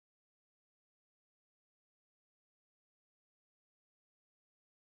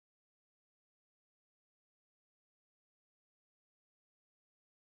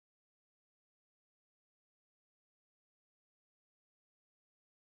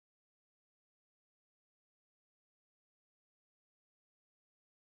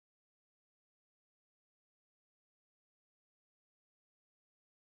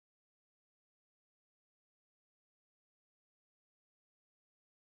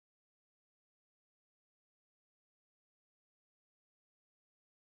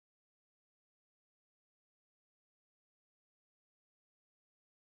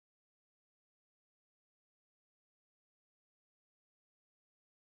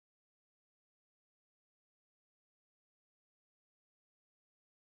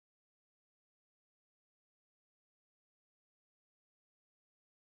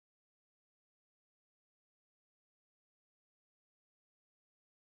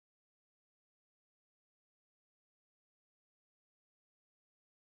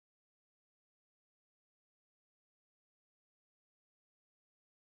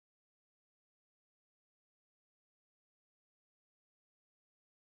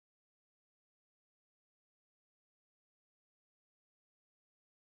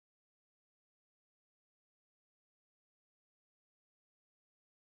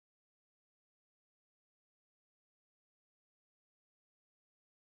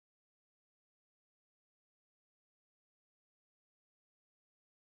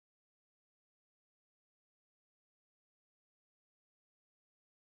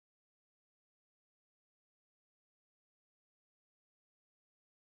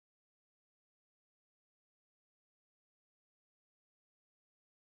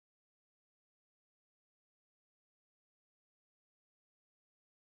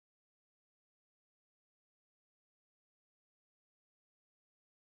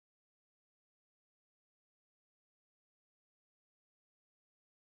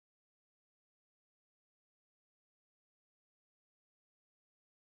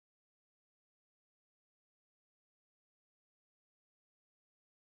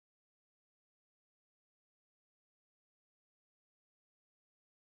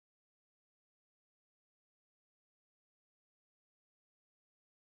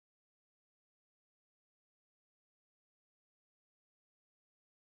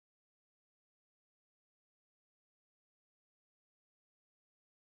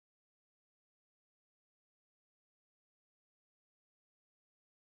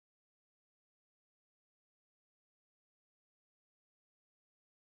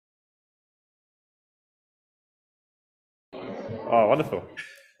Oh, wonderful.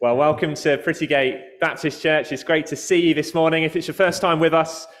 Well, welcome to Prettygate Baptist Church. It's great to see you this morning. If it's your first time with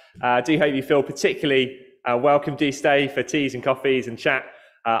us, I do hope you feel particularly welcome. Do stay for teas and coffees and chat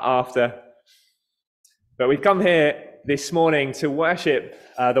after. But we've come here this morning to worship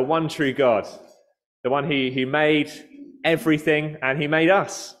the one true God, the one who made everything, and he made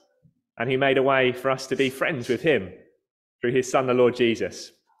us, and he made a way for us to be friends with him through his Son, the Lord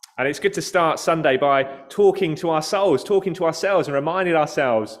Jesus. And it's good to start Sunday by talking to ourselves and reminding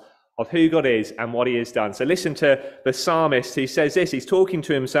ourselves of who God is and what he has done. So listen to the psalmist who says this. He's talking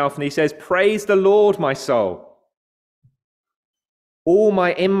to himself and he says, "Praise the Lord, my soul. All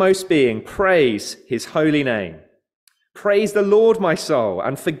my inmost being, praise his holy name. Praise the Lord, my soul,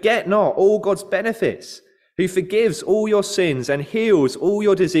 and forget not all God's benefits, who forgives all your sins and heals all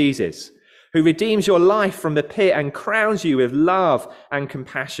your diseases, who redeems your life from the pit and crowns you with love and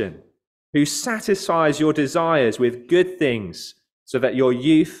compassion, who satisfies your desires with good things so that your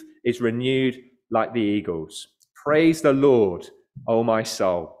youth is renewed like the eagles. Praise the Lord, O my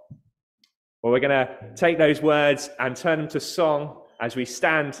soul." Well, we're going to take those words and turn them to song as we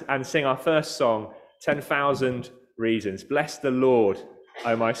stand and sing our first song, 10,000 Reasons. Bless the Lord,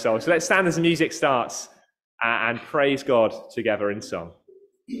 O my soul. So let's stand as the music starts and praise God together in song.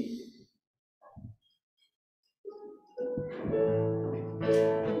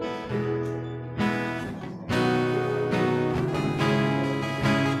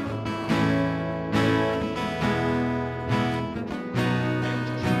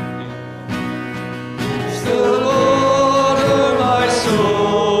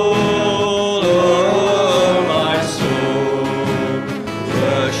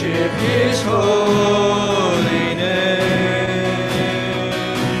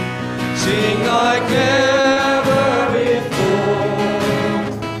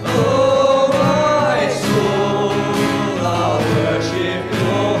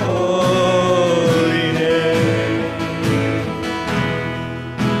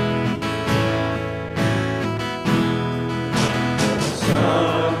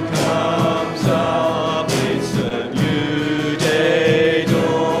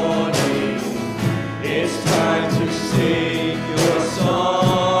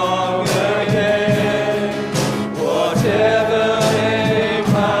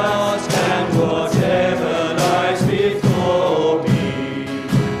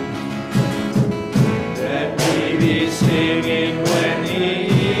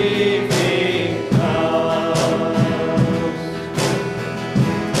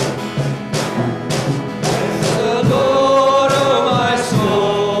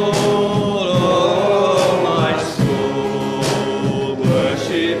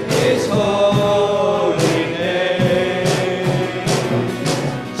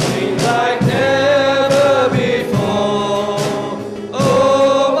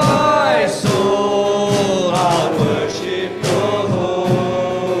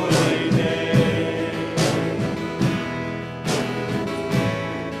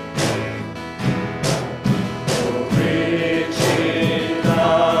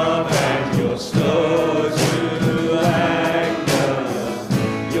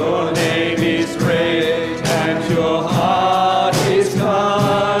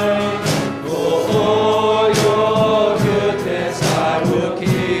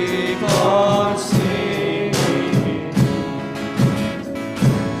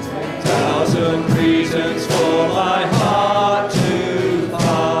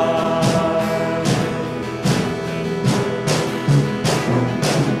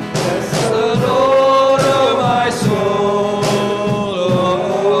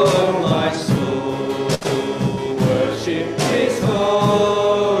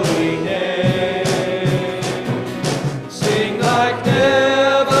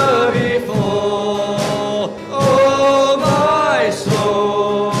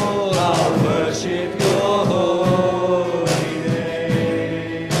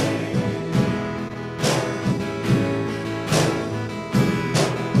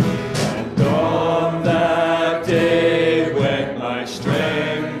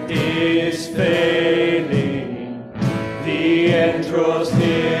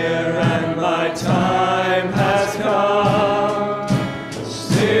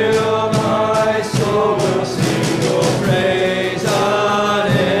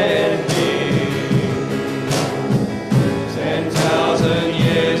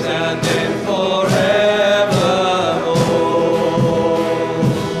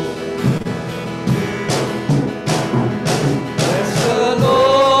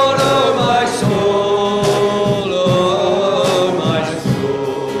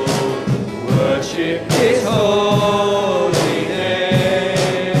 His holy name.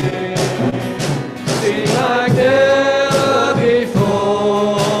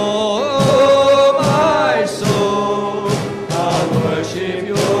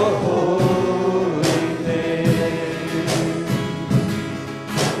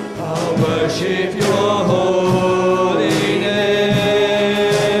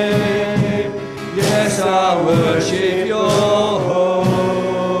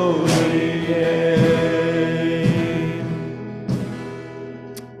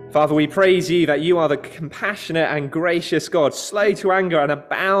 Father, we praise you that you are the compassionate and gracious God, slow to anger and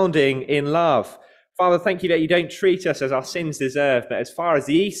abounding in love. Father, thank you that you don't treat us as our sins deserve, but as far as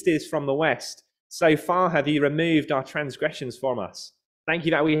the east is from the west, so far have you removed our transgressions from us. Thank you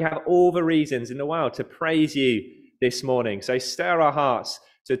that we have all the reasons in the world to praise you this morning. So stir our hearts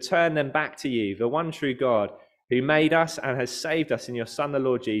to turn them back to you, the one true God who made us and has saved us in your Son, the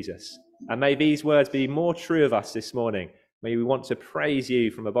Lord Jesus. And may these words be more true of us this morning. May we want to praise you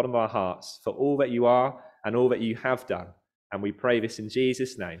from the bottom of our hearts for all that you are and all that you have done. And we pray this in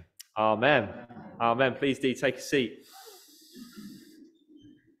Jesus' name. Amen. Amen. Please do take a seat.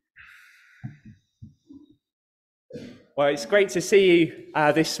 Well, it's great to see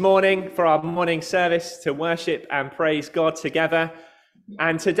you this morning for our morning service to worship and praise God together.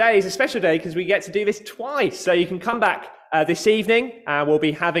 And today is a special day because we get to do this twice. So you can come back this evening. We'll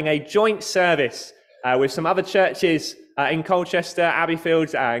be having a joint service with some other churches in Colchester,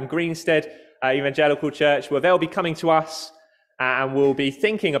 Abbeyfield and Greenstead Evangelical Church, where they'll be coming to us and we'll be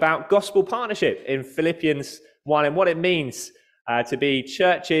thinking about gospel partnership in Philippians 1 and what it means to be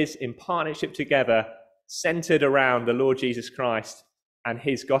churches in partnership together, centered around the Lord Jesus Christ and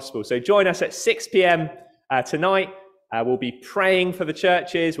his gospel. So join us at 6 p.m. Tonight. We'll be praying for the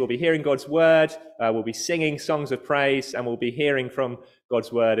churches, we'll be hearing God's word, we'll be singing songs of praise, and we'll be hearing from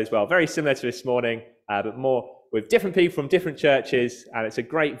God's word as well. Very similar to this morning, but more with different people from different churches, and it's a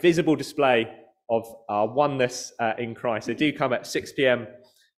great visible display of our oneness in Christ. So do come at 6 p.m.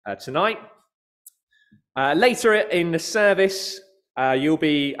 Tonight. Later in the service, you'll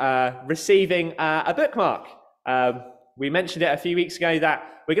be receiving a bookmark. We mentioned it a few weeks ago that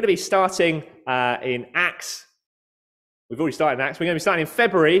we're going to be starting in Acts. We've already started in Acts. We're going to be starting in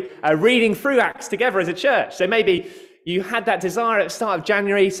February, reading through Acts together as a church. So maybe you had that desire at the start of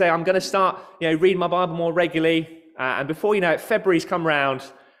January, say, I'm going to start, reading my Bible more regularly. And before you know it, February's come round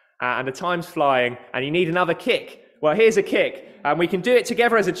and the time's flying and you need another kick. Well, here's a kick. And we can do it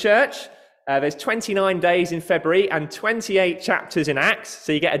together as a church. There's 29 days in February and 28 chapters in Acts.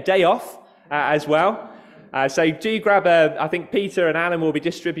 So you get a day off as well. So do grab I think Peter and Alan will be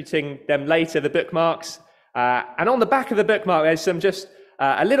distributing them later, the bookmarks. And on the back of the bookmark, there's some just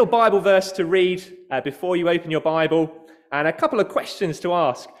a little Bible verse to read before you open your Bible, and a couple of questions to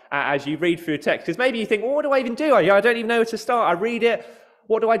ask as you read through a text. Because maybe you think, well, what do I even do? I don't even know where to start. I read it.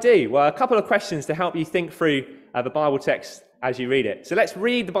 What do I do? Well, a couple of questions to help you think through the Bible text as you read it. So let's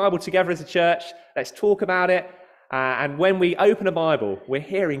read the Bible together as a church. Let's talk about it. And when we open a Bible, we're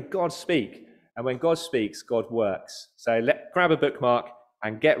hearing God speak. And when God speaks, God works. So grab a bookmark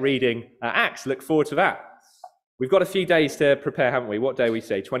and get reading Acts. Look forward to that. We've got a few days to prepare, haven't we? What day we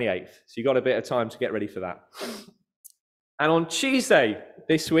say? 28th. So you've got a bit of time to get ready for that. And on Tuesday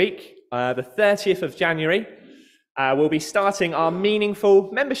this week, the 30th of January, we'll be starting our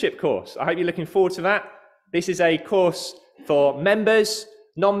Meaningful membership course. I hope you're looking forward to that. This is a course for members,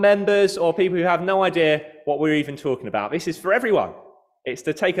 non-members, or people who have no idea what we're even talking about. This is for everyone. It's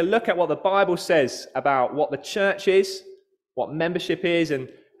to take a look at what the Bible says about what the church is, what membership is, and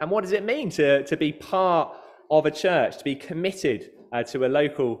what does it mean to be part of a church, to be committed to a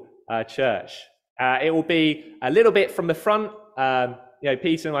local church. It will be a little bit from the front,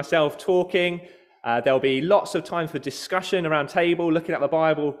 Peter and myself talking. There'll be lots of time for discussion around table, looking at the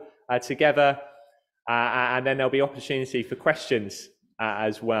Bible together, and then there'll be opportunity for questions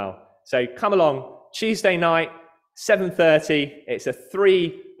as well. So come along Tuesday night, 7:30. It's a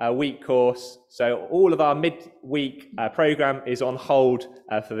 3-week course. So all of our midweek program is on hold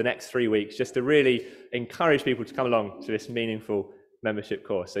for the next 3 weeks, just to really encourage people to come along to this Meaningful membership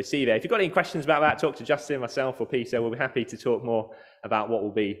course. So see you there. If you've got any questions about that, talk to Justin, myself, or Peter. We'll be happy to talk more about what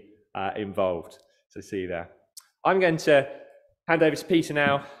will be involved. So see you there. I'm going to hand over to Peter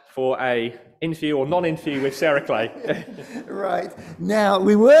now for a interview or non-interview with Sarah Clay. Right. Now,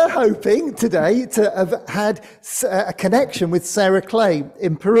 we were hoping today to have had a connection with Sarah Clay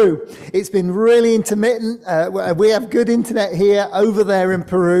in Peru. It's been really intermittent. We have good internet here. Over there in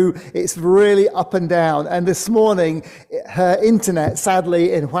Peru, it's really up and down. And this morning, her internet,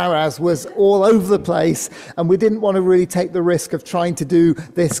 sadly, in Huaraz was all over the place. And we didn't want to really take the risk of trying to do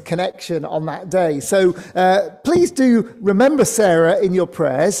this connection on that day. So please do remember Sarah in your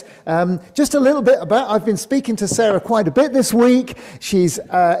prayers. Just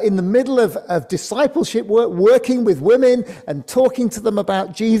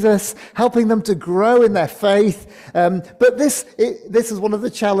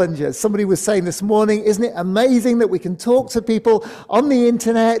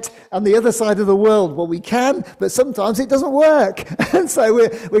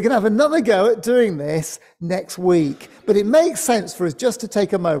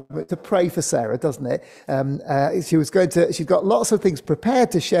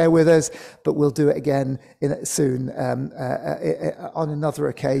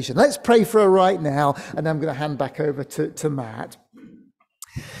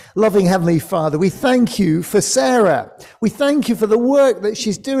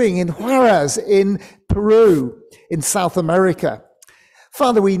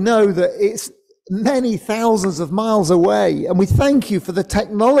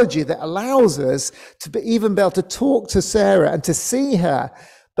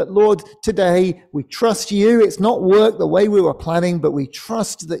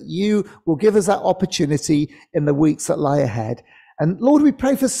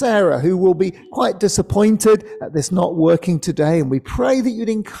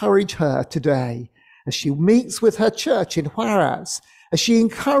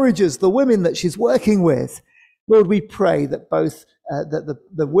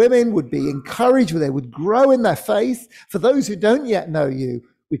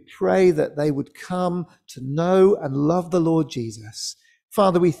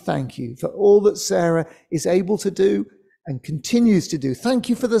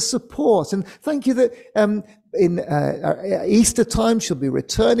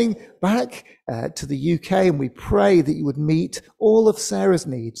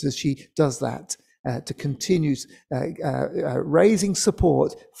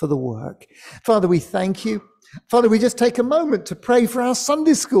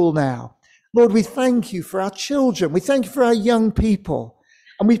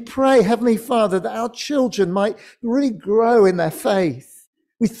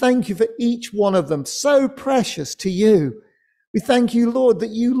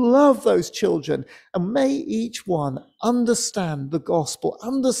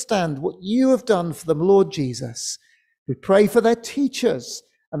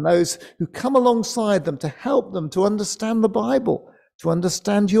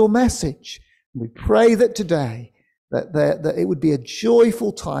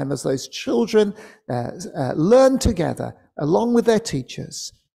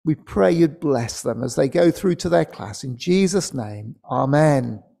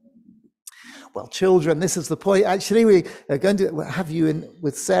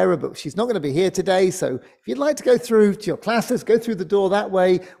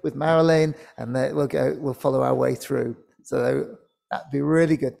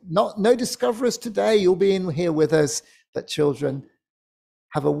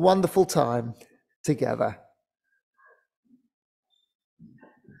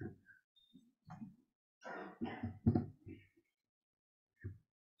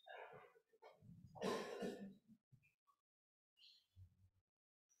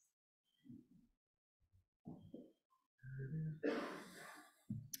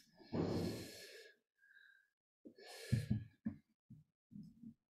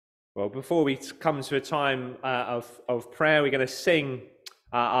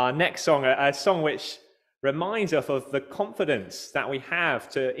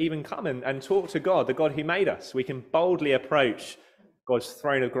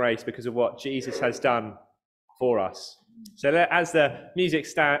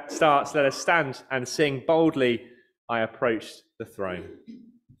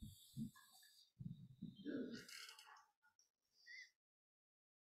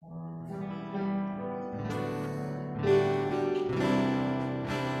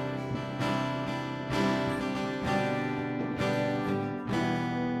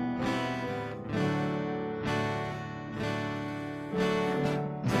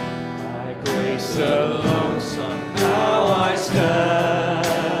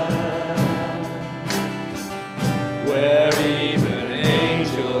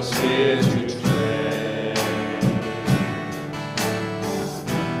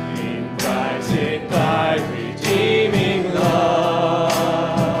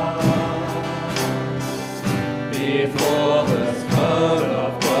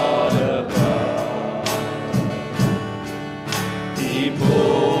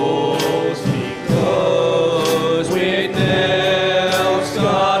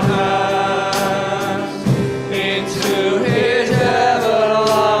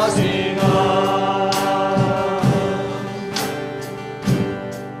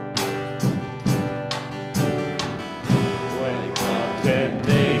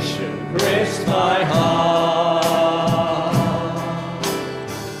pierced my heart,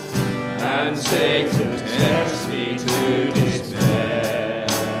 and Satan tempts me to despair.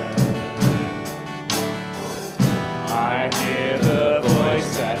 I hear the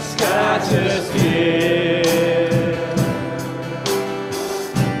voice that scatters fear.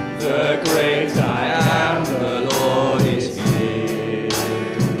 The great I am, the Lord is here.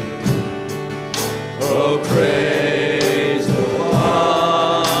 Oh, praise the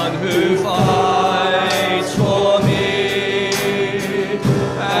one who fights for me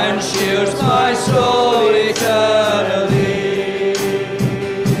and shields my soul eternally.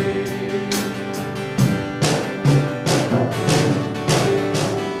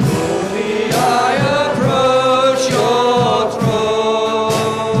 Only I approach your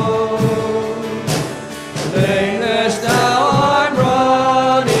throne. Blameless now I'm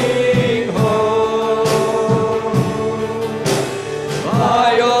running home. By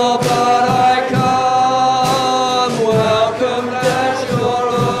your blood I come, welcomed as your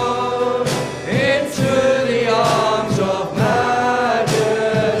own, into the arms of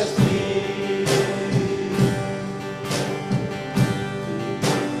majesty.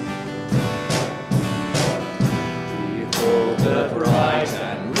 Behold the bright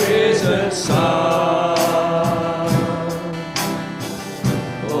and risen sun,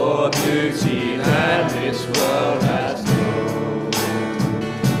 for beauty that this world has known.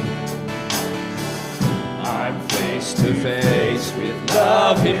 I'm face to face with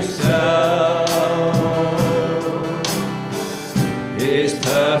love himself, his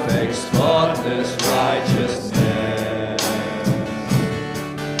perfect, spotless righteousness.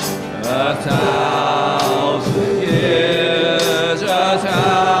 A thousand years, a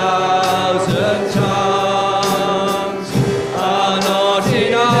thousand tongues are not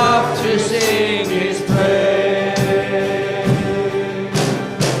enough to sing his praise.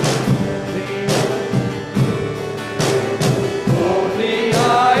 Only I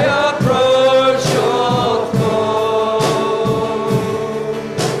approach your throne.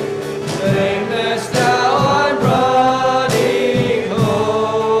 Blameless now I'm running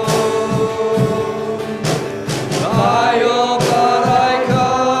home. By your blood I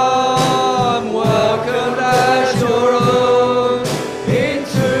come, welcomed as your own,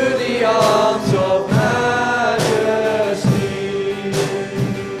 into the arms of majesty.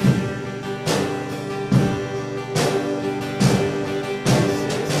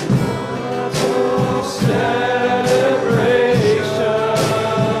 Celebration,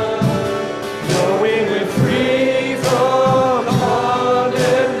 knowing we're free from condemnation.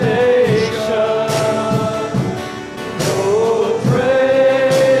 Oh,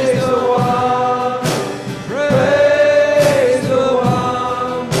 praise the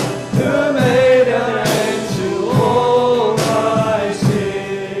one who made an end to all my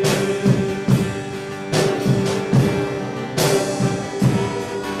sin.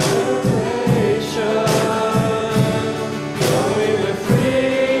 Knowing we're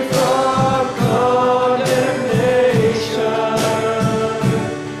free from condemnation.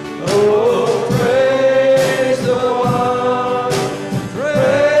 Oh, praise the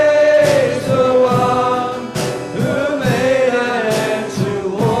one who made an end to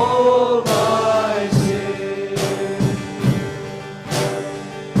all my sin.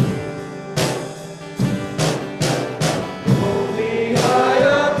 Only I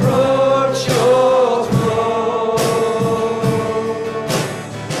approach your throne.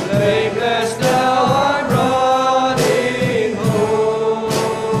 Blameless now I'm running home.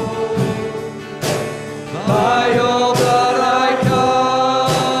 By your blood I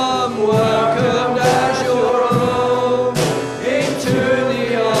come, welcomed as your own, into the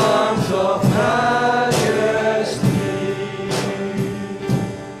arms of majesty.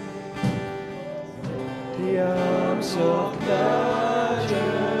 The arms of majesty.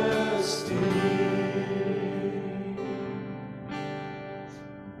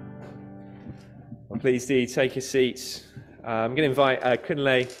 Well, please do take your seats. I'm going to invite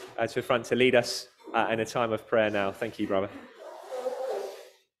Kunle to the front to lead us in a time of prayer now. Thank you, brother.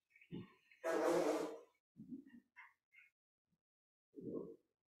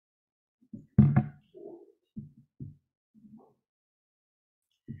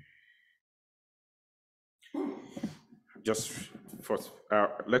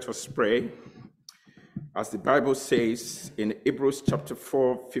 Let us pray. As the Bible says in Hebrews chapter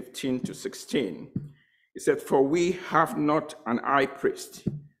 4, 15 to 16, it said, "For we have not an high priest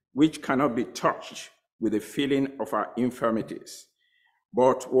which cannot be touched with the feeling of our infirmities,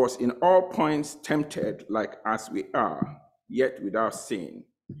 but was in all points tempted like as we are, yet without sin.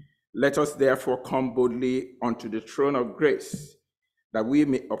 Let us therefore come boldly unto the throne of grace, that we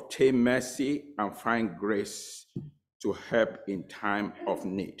may obtain mercy and find grace to help in time of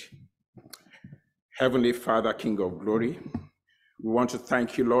need. Heavenly Father, King of glory, we want to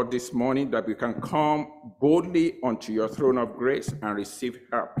thank you, Lord, this morning that we can come boldly unto your throne of grace and receive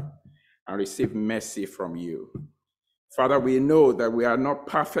help and receive mercy from you. Father, we know that we are not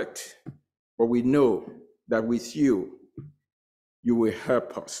perfect, but we know that with you, you will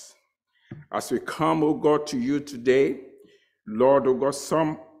help us. As we come, O God, to you today, Lord, O God,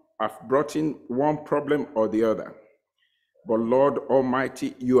 some have brought in one problem or the other. But Lord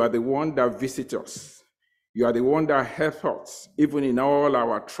Almighty, you are the one that visits us. You are the one that helps us, even in all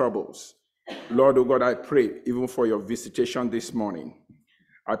our troubles. Lord, O God, I pray even for your visitation this morning.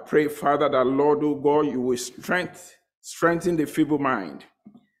 I pray, Father, that Lord, O God, you will strengthen the feeble mind.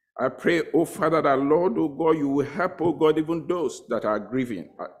 I pray, O Father, that Lord, O God, you will help, O God, even those that are grieving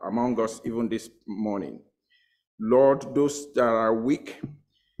among us even this morning. Lord, those that are weak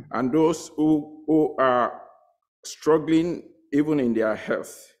and those who are struggling even in their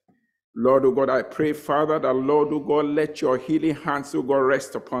health. Lord, O God, I pray, Father, that Lord, O God, let your healing hands, O God,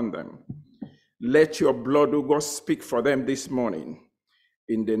 rest upon them. Let your blood, O God, speak for them this morning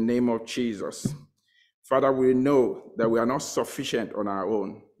in the name of Jesus. Father, we know that we are not sufficient on our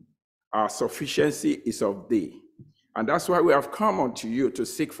own. Our sufficiency is of thee. And that's why we have come unto you to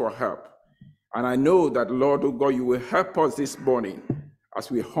seek for help. And I know that, Lord, O God, you will help us this morning as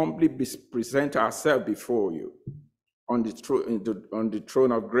we humbly present ourselves before you on the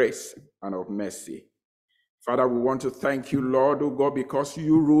throne of grace and of mercy. Father, we want to thank you, Lord, O God, because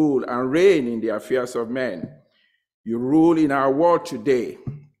you rule and reign in the affairs of men. You rule in our world today,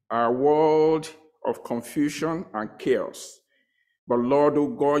 our world of confusion and chaos. But Lord, O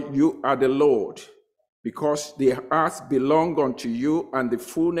God, you are the Lord, because the earth belongs unto you and the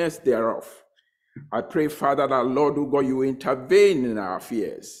fullness thereof. I pray, Father, that Lord, O God, you intervene in our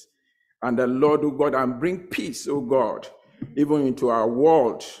affairs. And that Lord, O God, and bring peace, O God, even into our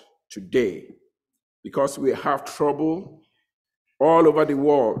world today. Because we have trouble all over the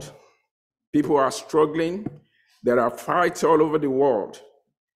world. People are struggling. There are fights all over the world.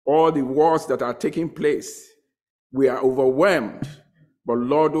 All the wars that are taking place, we are overwhelmed. But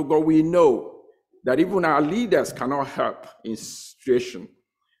Lord, O God, we know that even our leaders cannot help in situation.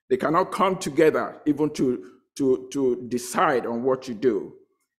 They cannot come together even to decide on what to do.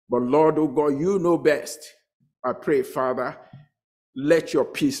 But Lord, O God, you know best. I pray, Father, let your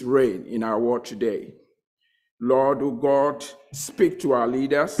peace reign in our world today. Lord, O God, speak to our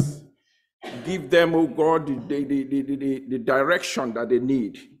leaders. Give them, O God, the direction that they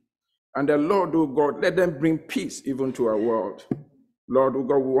need. And the Lord, O God, let them bring peace even to our world. Lord, O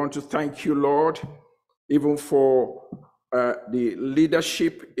God, we want to thank you, Lord, even for the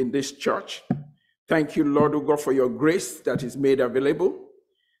leadership in this church. Thank you, Lord, O God, for your grace that is made available.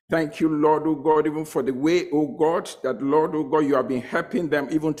 Thank you, Lord, O God, even for the way, O God, that, Lord, O God, you have been helping them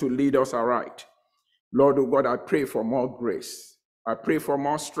even to lead us aright. Lord, O God, I pray for more grace. I pray for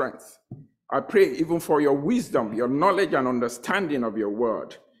more strength. I pray even for your wisdom, your knowledge and understanding of your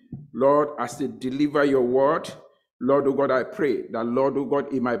word. Lord, as they deliver your word, Lord, O God, I pray that, Lord, O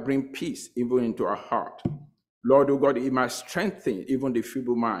God, it might bring peace even into our heart. Lord, O God, it might strengthen even the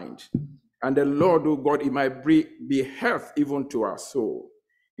feeble mind. And the Lord, O God, it might be health even to our soul.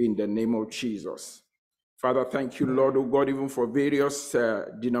 In the name of Jesus. Father, thank you, Lord, O God, even for various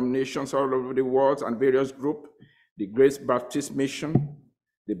denominations all over the world and various groups, the Grace Baptist Mission,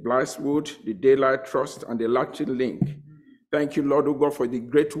 the Blytheswood, the Daylight Trust, and the Latin Link. Thank you, Lord, O God, for the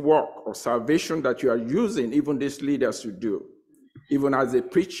great work of salvation that you are using even these leaders to do. Even as they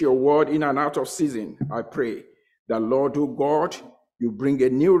preach your word in and out of season, I pray that, Lord, O God, you bring a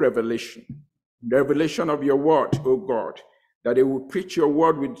new revelation of your word, O God, that they will preach your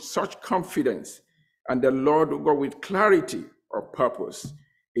word with such confidence, and the Lord will go with clarity of purpose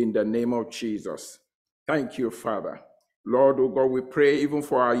in the name of Jesus. Thank you, Father. Lord, oh God, we pray even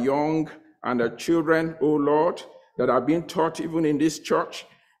for our young and our children, oh Lord, that are being taught even in this church.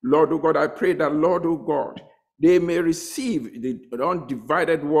 Lord, oh God, I pray that, Lord, oh God, they may receive the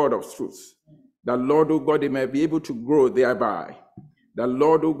undivided word of truth. That, Lord, oh God, they may be able to grow thereby. That,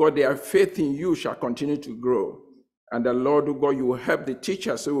 Lord, oh God, their faith in you shall continue to grow. And the Lord, oh God, you will help the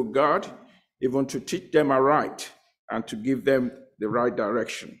teachers, oh God, even to teach them aright and to give them the right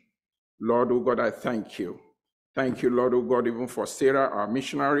direction. Lord, oh God, I thank you. Thank you, Lord, oh God, even for Sarah, our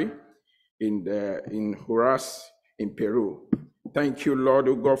missionary in Huaraz, in Peru. Thank you, Lord,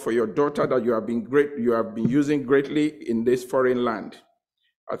 oh God, for your daughter that you have been using greatly in this foreign land.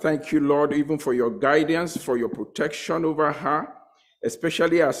 I thank you, Lord, even for your guidance, for your protection over her,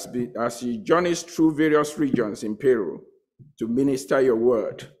 especially as she journeys through various regions in Peru. to minister your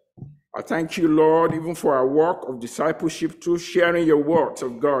word. I thank you, Lord, even for our work of discipleship through sharing your words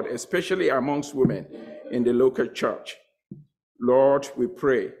of God, especially amongst women in the local church. Lord, we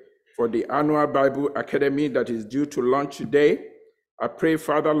pray for the annual Bible Academy that is due to launch today. I pray,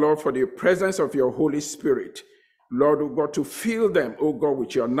 Father, Lord, for the presence of your Holy Spirit. Lord, oh God, to fill them, oh God,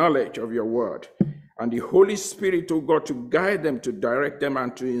 with your knowledge of your word. And the Holy Spirit, oh God, to guide them, to direct them,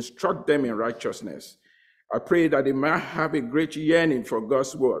 and to instruct them in righteousness. I pray that they might have a great yearning for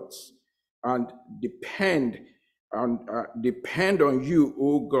God's words and depend on you,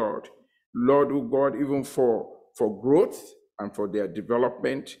 oh God. Lord, oh God, even for growth and for their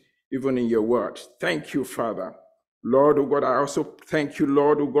development, even in your word. Thank you, Father. Lord, oh God, I also thank you,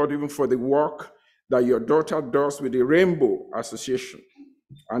 Lord, oh God, even for the work that your daughter does with the Rainbow Association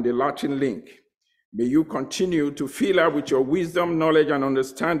and the Latin Link. May you continue to fill her with your wisdom, knowledge, and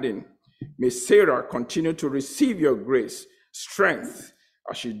understanding. May Sarah continue to receive your grace, strength,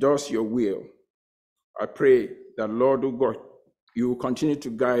 as she does your will. I pray that, Lord, oh God, you will continue to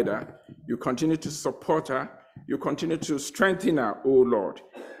guide her, you continue to support her, you continue to strengthen her, oh Lord,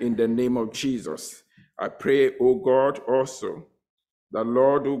 in the name of Jesus. I pray, oh God, also that,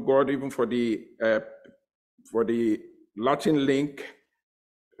 Lord, oh God, even for the Latin Link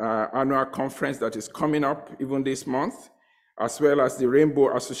annual conference that is coming up even this month, as well as the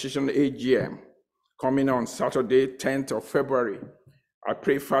Rainbow Association AGM coming on Saturday, 10th of February. I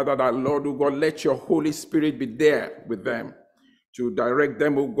pray, Father, that, Lord, oh God, let your Holy Spirit be there with them to direct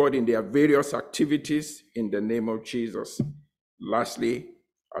them, oh God, in their various activities in the name of Jesus. Lastly,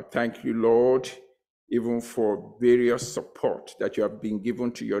 I thank you, Lord, even for various support that you have been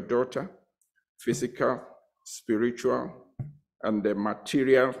given to your daughter, physical, spiritual, and the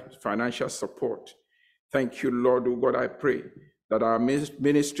material, financial support. Thank you, Lord, oh God, I pray that our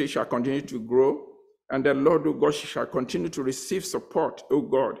ministry shall continue to grow, and that, Lord, oh God, she shall continue to receive support, oh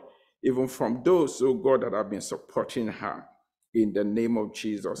God, even from those, oh God, that have been supporting her. In the name of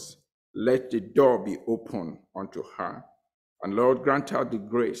Jesus, let the door be open unto her. And Lord, grant her the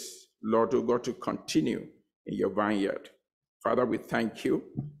grace, Lord, oh God, to continue in your vineyard. Father, we thank you.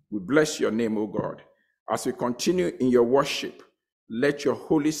 We bless your name, oh God. As we continue in your worship, let your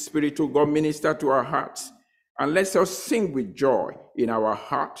Holy Spirit, oh God, minister to our hearts. And let us sing with joy in our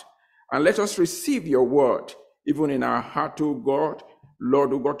heart. And let us receive your word, even in our heart, oh God,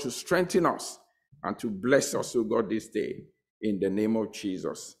 Lord, oh God, to strengthen us and to bless us, oh God, this day. In the name of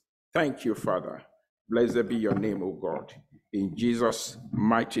Jesus. Thank you, Father. Blessed be your name, O God. In Jesus'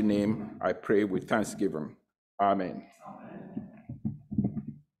 mighty name, I pray with thanksgiving. Amen.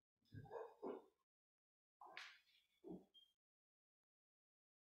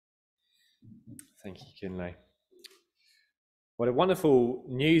 Thank you, Kinley. What a wonderful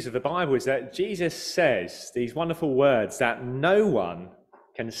news of the Bible is that Jesus says these wonderful words that no one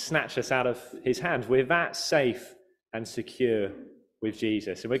can snatch us out of his hand. We're that safe and secure with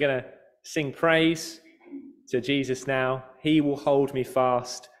Jesus. And we're going to sing praise to Jesus now. He will hold me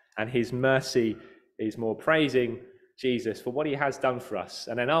fast, and his mercy is more. Praising Jesus for what he has done for us.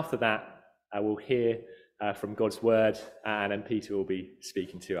 And then after that, we'll hear from God's word, and then Peter will be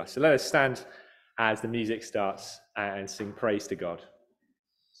speaking to us. So let us stand as the music starts and sing praise to God.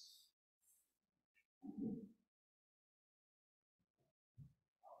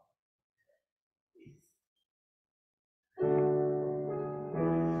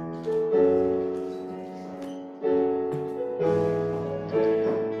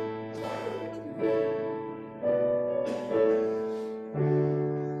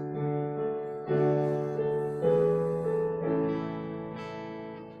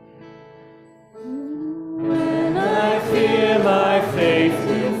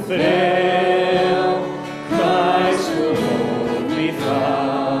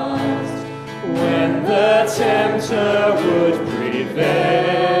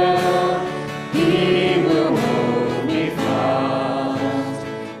 He will hold me fast.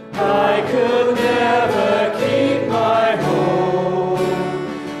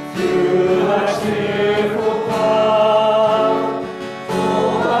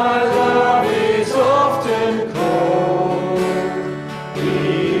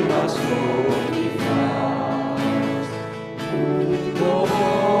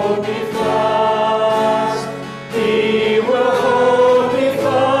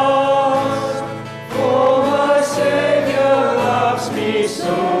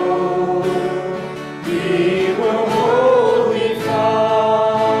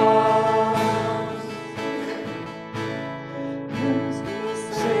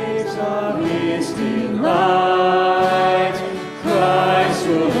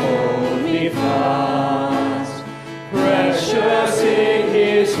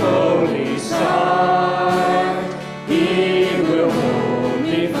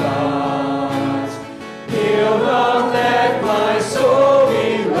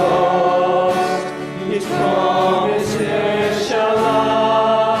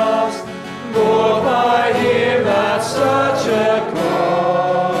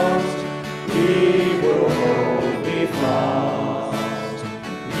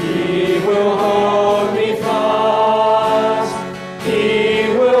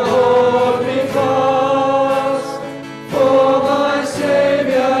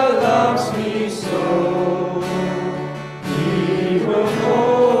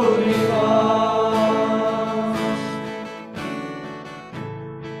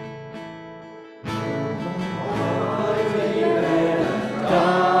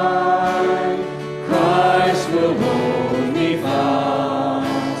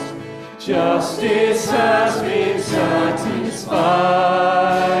 justice has been satisfied.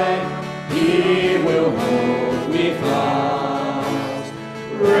 He will hold me fast,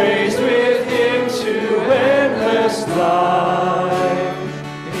 raised with him to endless life.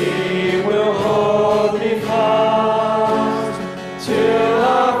 He will hold me fast till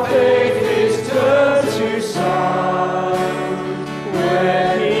our faith is turned to sight.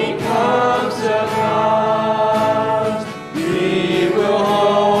 When he comes at last, he will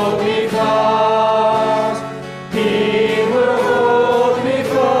hold me fast. He will hold me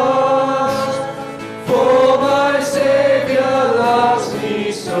fast, for my Savior loves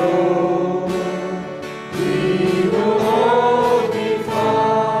me so. He will hold me fast.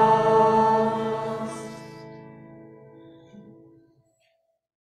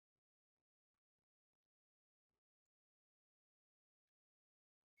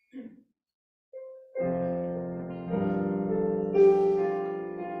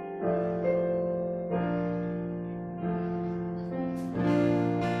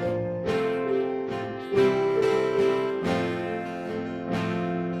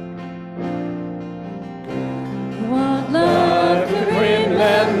 What Love could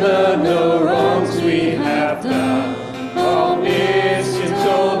remember no wrongs we have done. Omniscient,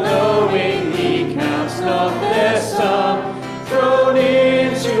 all-knowing, he counts not their sum. Thrown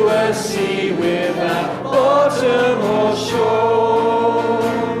into a sea without bottom or shore.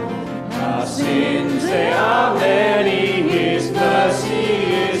 Our sins, they are many, his mercy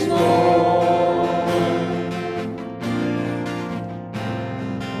is more.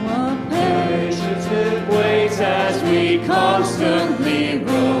 Patience it waits as we constantly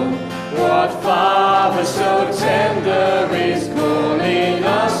roam. What Father so tender is calling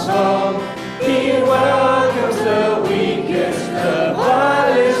us home? He welcomes the weakest, the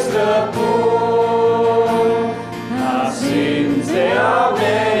vilest, the poor. Our sins, they are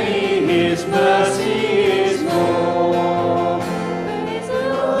many, his mercy is more.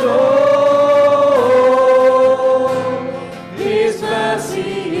 Lord, his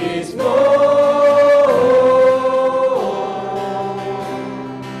mercy is more.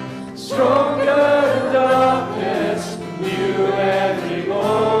 Stronger than darkness, new every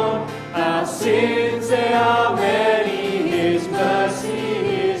morn. Our sins, they are many, his mercy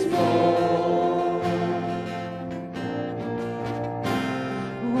is more.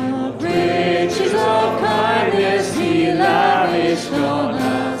 What riches of kindness he lavished on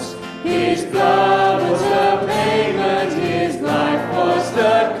us. His blood was the payment, his life was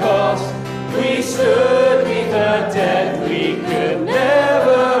the cost. We stood with the debt we could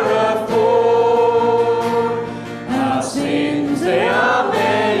never afford. Our sins, they are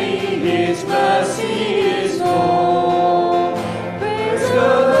many, his mercy is more. Praise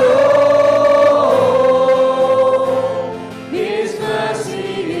the Lord, his mercy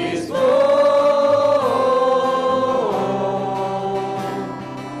is more.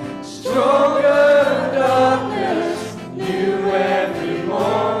 Stronger than darkness, new every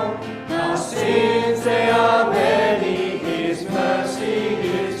morn. Our sins, they are many, his mercy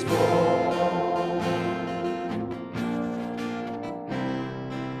is more.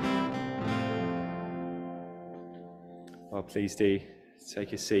 Well, please do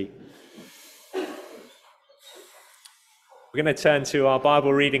take a seat. We're going to turn to our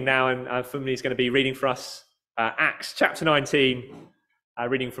Bible reading now, and Funmi is going to be reading for us Acts chapter 19,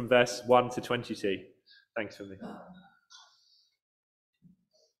 reading from verse 1 to 22. Thanks, Funmi.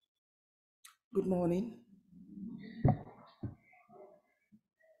 Good morning.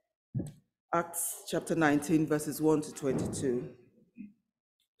 Acts chapter 19, verses 1 to 22.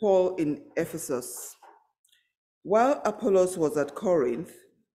 Paul in Ephesus. While Apollos was at Corinth,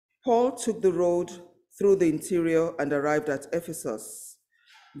 Paul took the road through the interior and arrived at Ephesus.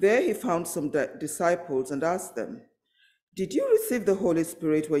 There he found some disciples and asked them, "Did you receive the Holy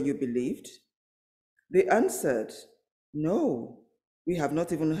Spirit when you believed?" They answered, "No, we have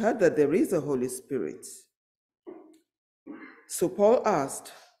not even heard that there is a Holy Spirit." So Paul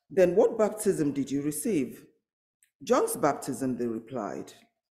asked, "Then what baptism did you receive?" "John's baptism," they replied.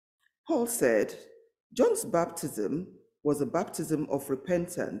 Paul said, "John's baptism was a baptism of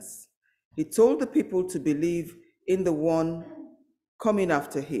repentance. He told the people to believe in the one coming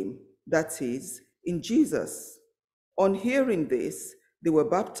after him, that is, in Jesus. On hearing this, they were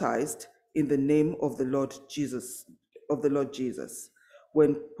baptized in the name of the Lord Jesus.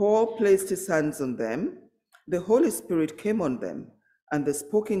 When Paul placed his hands on them, the Holy Spirit came on them, and they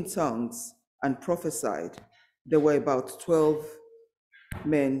spoke in tongues and prophesied. There were about 12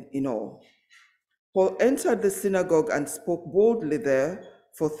 men in all. Paul entered the synagogue and spoke boldly there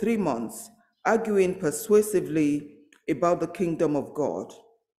for 3 months, arguing persuasively about the kingdom of God.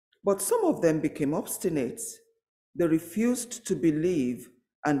 But some of them became obstinate. They refused to believe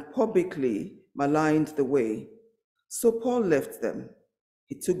and publicly maligned the way. So Paul left them.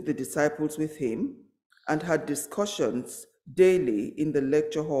 He took the disciples with him and had discussions daily in the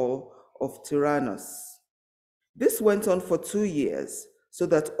lecture hall of Tyrannus. This went on for 2 years, so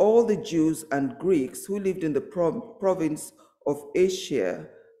that all the Jews and Greeks who lived in the province of Asia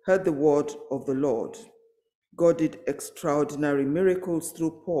heard the word of the Lord. God did extraordinary miracles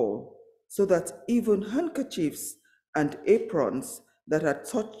through Paul, so that even handkerchiefs and aprons that had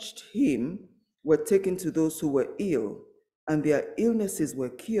touched him were taken to those who were ill, and their illnesses were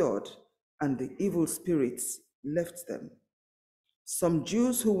cured, and the evil spirits left them. Some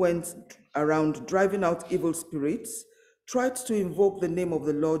Jews who went around driving out evil spirits tried to invoke the name of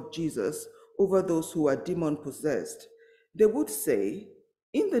the Lord Jesus over those who were demon-possessed. They would say,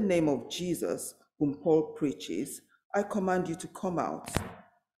 "In the name of Jesus, whom Paul preaches, I command you to come out."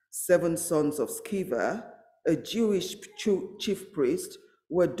 7 sons of Sceva, a Jewish chief priest,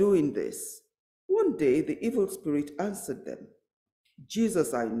 were doing this. One day, the evil spirit answered them,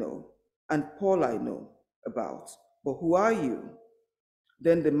 "Jesus I know, and Paul I know about, but who are you?"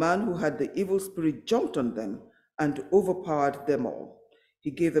 Then the man who had the evil spirit jumped on them and overpowered them all.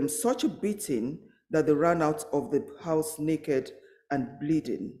 He gave them such a beating that they ran out of the house naked and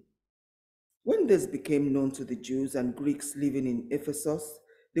bleeding. When this became known to the Jews and Greeks living in Ephesus,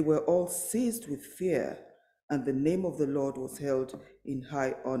 they were all seized with fear, and the name of the Lord was held in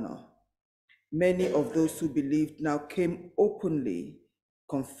high honor. Many of those who believed now came openly,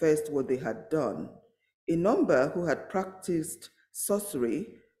 confessed what they had done. A number who had practiced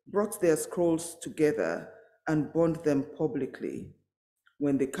sorcery brought their scrolls together and burned them publicly.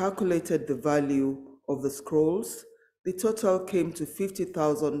 When they calculated the value of the scrolls, the total came to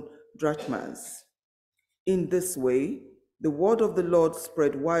 50,000 drachmas. In this way, the word of the Lord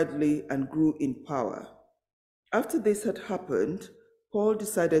spread widely and grew in power. After this had happened, Paul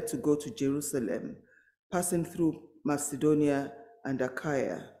decided to go to Jerusalem, passing through Macedonia and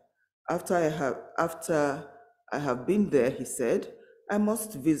Achaia. After I have been there, he said, I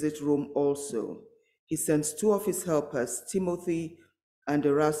must visit Rome also. He sent 2 of his helpers, Timothy and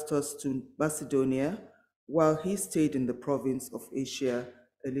Erastus, to Macedonia, while he stayed in the province of Asia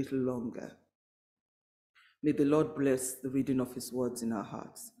a little longer. May the Lord bless the reading of his words in our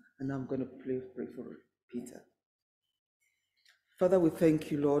hearts. And I'm going to pray for Peter. Father, we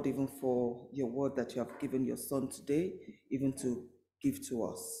thank you, Lord, even for your word that you have given your son today, even to give to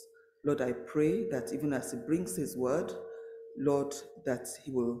us. Lord, I pray that even as he brings his word, Lord, that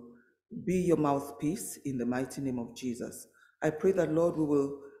he will be your mouthpiece in the mighty name of Jesus. I pray that, Lord, we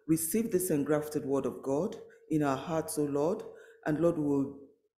will receive this engrafted word of God in our hearts, O Lord, and Lord, we will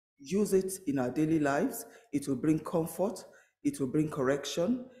use it in our daily lives. It will bring comfort, it will bring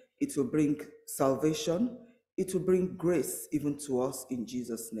correction, it will bring salvation, it will bring grace even to us in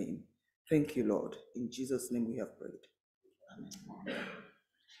Jesus' name. Thank you, Lord. In Jesus' name we have prayed. Amen.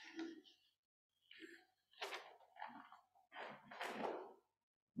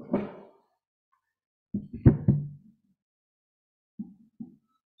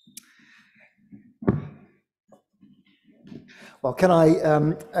 Well, can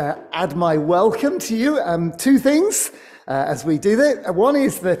I add my welcome to you? 2 things as we do that. One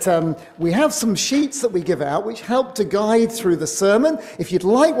is that we have some sheets that we give out which help to guide through the sermon. If you'd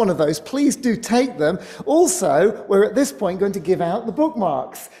like one of those, please do take them. Also, we're at this point going to give out the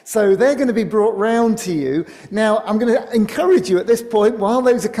bookmarks. So they're going to be brought round to you. Now, I'm going to encourage you at this point, while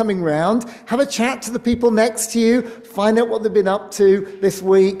those are coming round, have a chat to the people next to you, find out what they've been up to this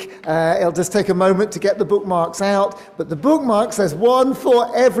week. It'll just take a moment to get the bookmarks out. But the bookmarks, there's one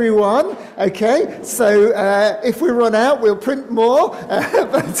for everyone. Okay, so if we run out, we'll print more,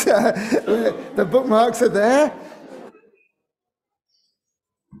 but the bookmarks are there.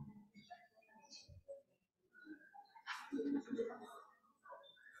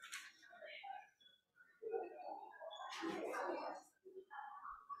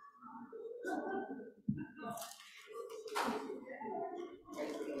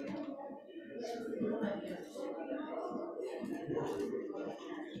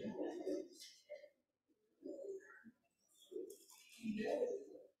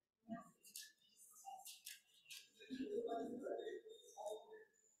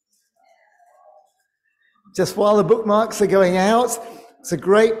 Just while the bookmarks are going out, it's a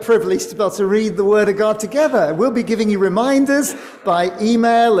great privilege to be able to read the Word of God together. We'll be giving you reminders by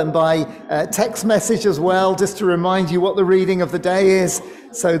email and by text message as well, just to remind you what the reading of the day is.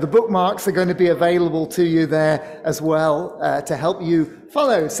 So the bookmarks are going to be available to you there as well to help you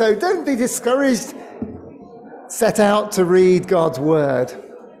follow. So don't be discouraged. Set out to read God's Word.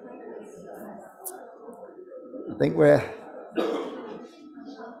 I think we're...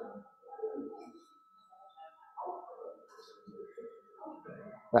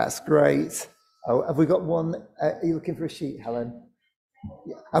 That's great. Oh, have we got one? Are you looking for a sheet, Helen?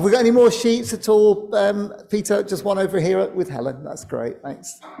 Yeah. Have we got any more sheets at all, Peter? Just one over here with Helen. That's great.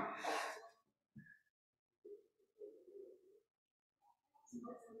 Thanks.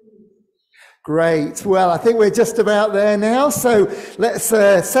 Great. Well, I think we're just about there now. So let's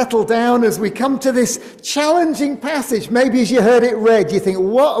settle down as we come to this challenging passage. Maybe as you heard it read, you think,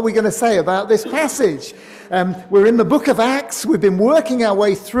 what are we going to say about this passage? We're in the book of Acts. We've been working our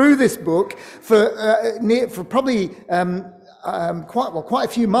way through this book for probably quite a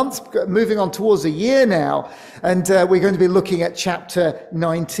few months, moving on towards a year now. And we're going to be looking at chapter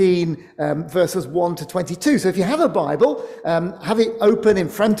 19, verses 1 to 22. So if you have a Bible, have it open in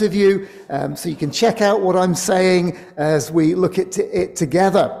front of you so you can check out what I'm saying as we look at it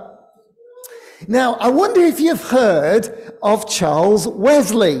together. Now, I wonder if you've heard of Charles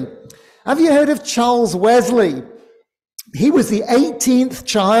Wesley. Have you heard of Charles Wesley? He was the 18th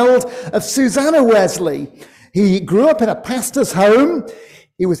child of Susanna Wesley. He grew up in a pastor's home.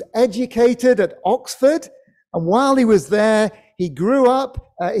 He was educated at Oxford. And while he was there, he grew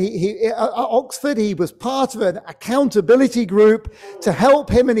up at Oxford. He was part of an accountability group to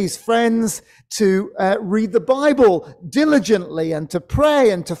help him and his friends to read the Bible diligently and to pray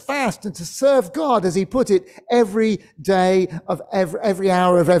and to fast and to serve God, as he put it, every day of every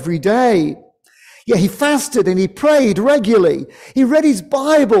hour of every day. Yeah, he fasted and he prayed regularly. He read his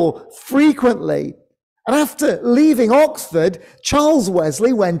Bible frequently. And after leaving Oxford, Charles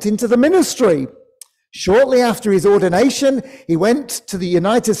Wesley went into the ministry. Shortly after his ordination, he went to the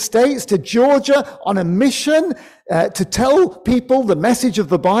United States, to Georgia, on a mission to tell people the message of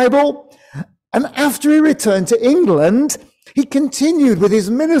the Bible. And after he returned to England, he continued with his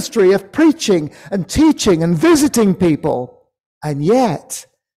ministry of preaching and teaching and visiting people. And yet,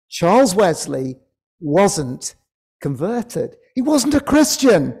 Charles Wesley wasn't converted. He wasn't a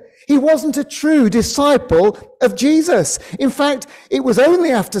Christian. He wasn't a true disciple of Jesus. In fact, it was only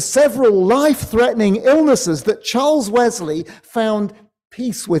after several life-threatening illnesses that Charles Wesley found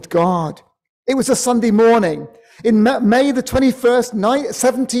peace with God. It was a Sunday morning in May the 21st,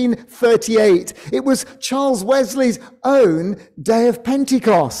 1738. It was Charles Wesley's own day of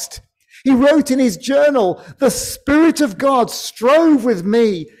Pentecost. He wrote in his journal, "The Spirit of God strove with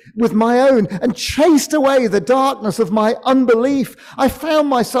me, with my own, and chased away the darkness of my unbelief. I found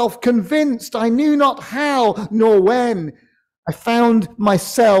myself convinced, I knew not how nor when. I found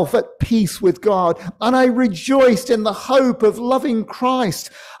myself at peace with God, and I rejoiced in the hope of loving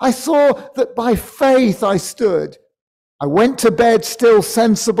Christ. I saw that by faith I stood. I went to bed still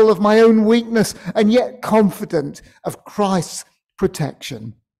sensible of my own weakness, and yet confident of Christ's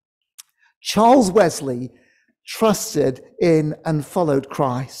protection." Charles Wesley trusted in and followed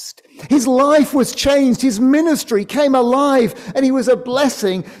Christ. His life was changed. His ministry came alive, and he was a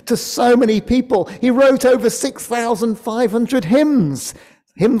blessing to so many people. He wrote over 6,500 hymns.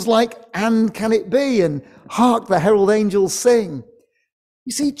 Hymns like "And Can It Be" and "Hark the Herald Angels Sing."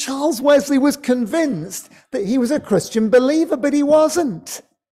 You see, Charles Wesley was convinced that he was a Christian believer, but he wasn't.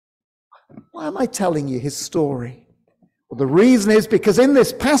 Why am I telling you his story? Well, the reason is because in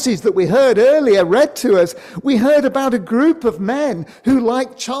this passage that we heard earlier read to us, we heard about a group of men who,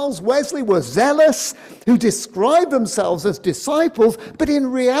 like Charles Wesley, were zealous, who described themselves as disciples, but in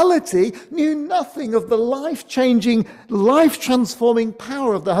reality knew nothing of the life-changing, life-transforming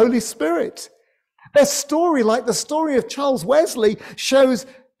power of the Holy Spirit. Their story, like the story of Charles Wesley, shows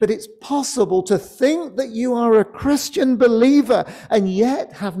that it's possible to think that you are a Christian believer and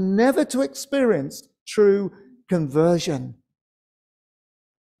yet have never to experience true conversion.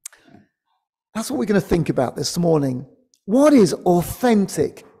 That's what we're going to think about this morning. What is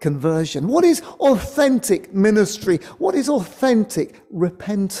authentic conversion? What is authentic ministry? What is authentic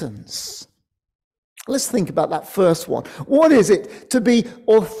repentance? Let's think about that first one. What is it to be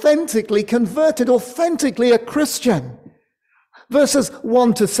authentically converted, authentically a Christian? Verses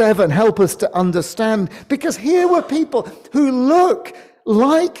 1 to 7 help us to understand, because here were people who look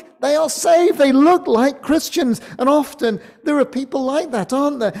like they are saved. They look like Christians. And often there are people like that,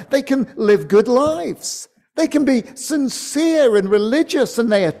 aren't there? They can live good lives. They can be sincere and religious,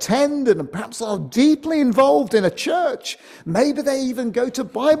 and they attend and perhaps are deeply involved in a church. Maybe they even go to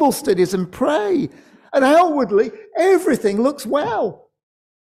Bible studies and pray. And outwardly, everything looks well.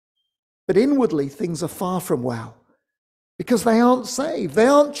 But inwardly, things are far from well, because they aren't saved. They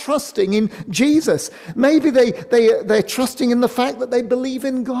aren't trusting in Jesus. Maybe they're trusting in the fact that they believe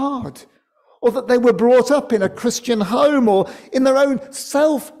in God. or that they were brought up in a Christian home, or in their own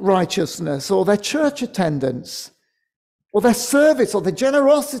self-righteousness, or their church attendance, or their service, or their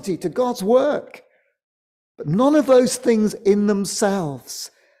generosity to God's work. But none of those things in themselves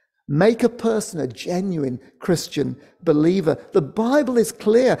make a person a genuine Christian believer. The Bible is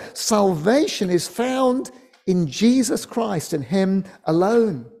clear. Salvation is found in Jesus Christ and him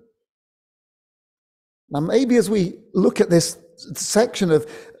alone. Now, maybe as we look at this section of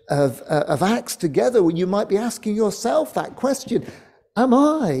Acts together, you might be asking yourself that question: am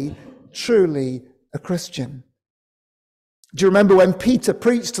I truly a Christian? Do you remember when Peter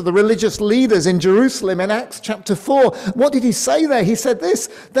preached to the religious leaders in Jerusalem in Acts chapter 4? What did he say there? He said this: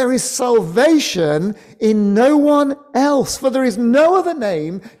 there is salvation in no one else, for there is no other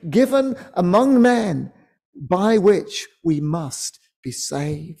name given among men by which we must be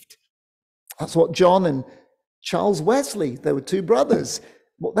saved. That's what John and Charles Wesley, they were two brothers,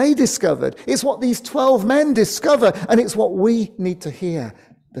 what they discovered. It's what these 12 men discover, and it's what we need to hear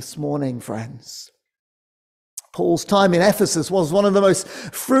this morning, friends. Paul's time in Ephesus was one of the most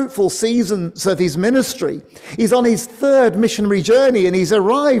fruitful seasons of his ministry. He's on his third missionary journey, and he's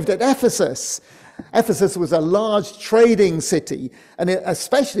arrived at Ephesus. Ephesus was a large trading city, and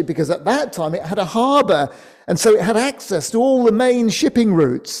especially because at that time it had a harbor, and so it had access to all the main shipping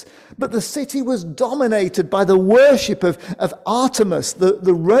routes. But the city was dominated by the worship of Artemis,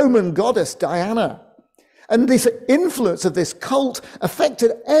 the Roman goddess Diana. And this influence of this cult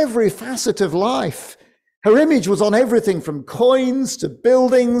affected every facet of life. Her image was on everything from coins to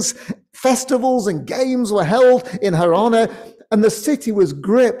buildings. Festivals and games were held in her honor, and the city was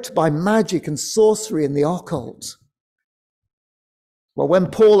gripped by magic and sorcery and the occult. Well,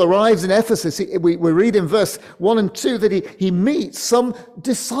 when Paul arrives in Ephesus, we read in verse 1 and 2 that he meets some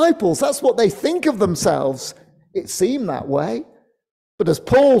disciples. That's what they think of themselves. It seemed that way. But as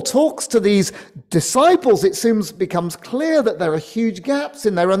Paul talks to these disciples, it soon becomes clear that there are huge gaps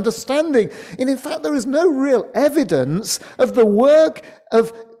in their understanding. And in fact, there is no real evidence of the work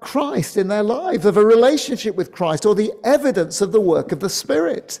of Christ in their lives, of a relationship with Christ, or the evidence of the work of the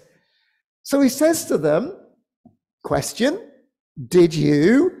Spirit. So he says to them, question: did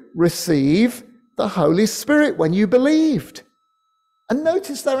you receive the Holy Spirit when you believed? And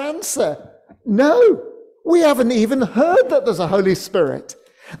notice their answer: no. We haven't even heard that there's a Holy Spirit.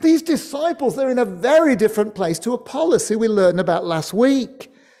 These disciples, they're in a very different place to Apollos, who we learned about last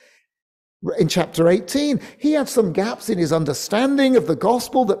week. In chapter 18, he had some gaps in his understanding of the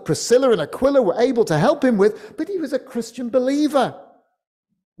gospel that Priscilla and Aquila were able to help him with, but he was a Christian believer.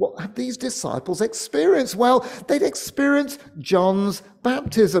 What had these disciples experienced? Well, they'd experienced John's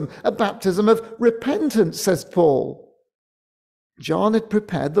baptism, a baptism of repentance, says Paul. John had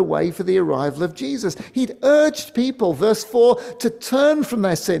prepared the way for the arrival of Jesus. He'd urged people, verse 4, to turn from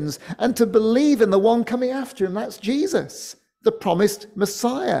their sins and to believe in the one coming after him. That's Jesus, the promised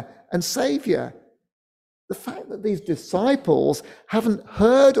Messiah and Savior. The fact that these disciples haven't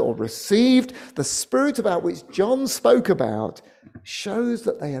heard or received the Spirit about which John spoke about shows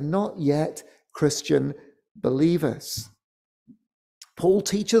that they are not yet Christian believers. Paul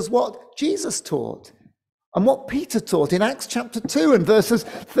teaches what Jesus taught and what Peter taught in Acts chapter 2 and verses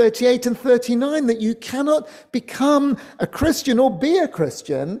 38 and 39, that you cannot become a Christian or be a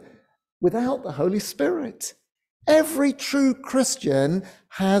Christian without the Holy Spirit. Every true Christian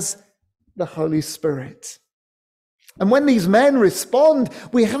has the Holy Spirit. And when these men respond,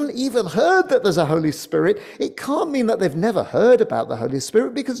 we haven't even heard that there's a Holy Spirit, it can't mean that they've never heard about the Holy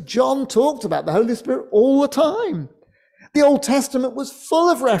Spirit, because John talked about the Holy Spirit all the time. The Old Testament was full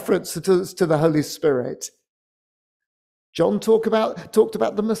of references to the Holy Spirit. John talked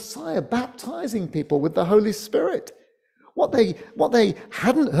about the Messiah baptizing people with the Holy Spirit. What they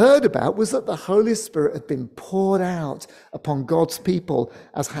hadn't heard about was that the Holy Spirit had been poured out upon God's people,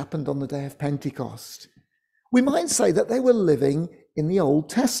 as happened on the day of Pentecost. We might say that they were living in the Old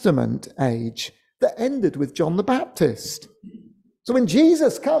Testament age that ended with John the Baptist. So when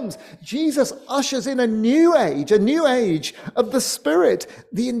Jesus comes, Jesus ushers in a new age of the Spirit,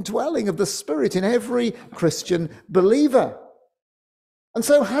 the indwelling of the Spirit in every Christian believer. And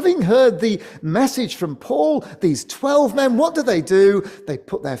so, having heard the message from Paul, these 12 men, what do? They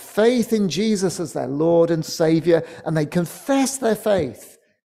put their faith in Jesus as their Lord and Savior, and they confess their faith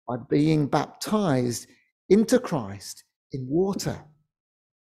by being baptized into Christ in water.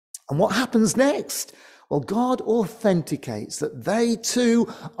 And what happens next? Well, God authenticates that they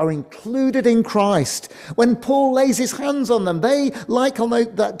too are included in Christ. When Paul lays his hands on them, they, like on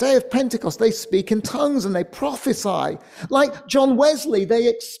that day of Pentecost, they speak in tongues and they prophesy. Like John Wesley, they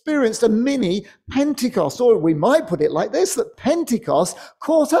experienced a mini Pentecost, or we might put it like this, that Pentecost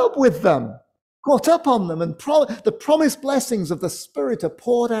caught up with them. caught up on them, and the promised blessings of the Spirit are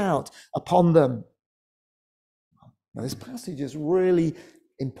poured out upon them. Now, this passage is really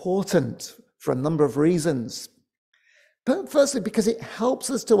important for a number of reasons. But firstly, because it helps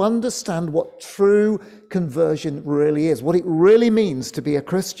us to understand what true conversion really is, what it really means to be a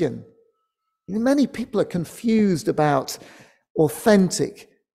Christian. Many people are confused about authentic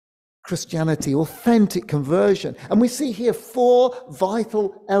Christianity, authentic conversion. And we see here 4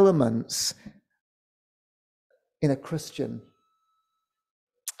 vital elements in a Christian.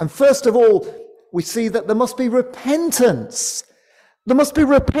 And first of all, we see that there must be repentance. There must be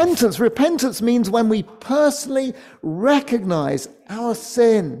repentance. Repentance means when we personally recognize our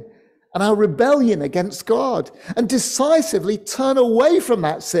sin and our rebellion against God and decisively turn away from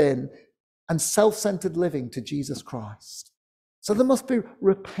that sin and self-centered living to Jesus Christ. So there must be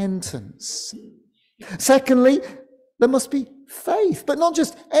repentance. Secondly, there must be faith, but not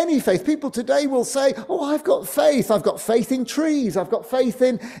just any faith. People today will say, oh, I've got faith. I've got faith in trees. I've got faith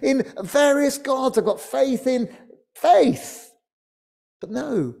in various gods. I've got faith in faith. But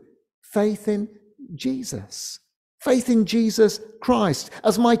no, faith in Jesus. Faith in Jesus Christ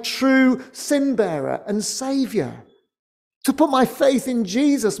as my true sin bearer and Savior. To put my faith in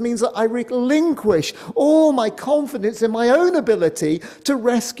Jesus means that I relinquish all my confidence in my own ability to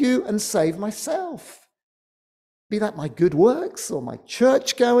rescue and save myself. Be that my good works or my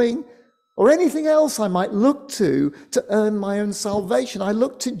church going or anything else I might look to earn my own salvation. I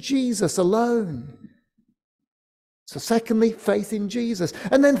look to Jesus alone. So secondly, faith in Jesus.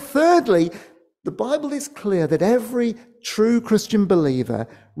 And then thirdly, the Bible is clear that every true Christian believer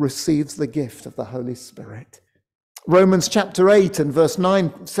receives the gift of the Holy Spirit. Romans chapter 8 and verse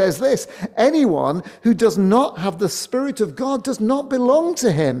 9 says this, anyone who does not have the Spirit of God does not belong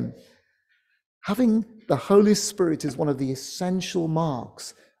to him. Having the Holy Spirit is one of the essential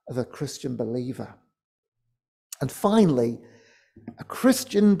marks of a Christian believer. And finally, a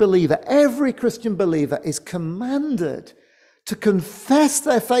Christian believer, every Christian believer is commanded to confess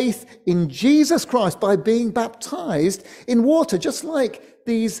their faith in Jesus Christ by being baptized in water, just like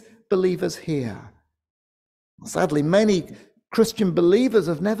these believers here. Sadly, many Christian believers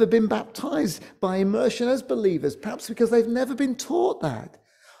have never been baptized by immersion as believers, perhaps because they've never been taught that.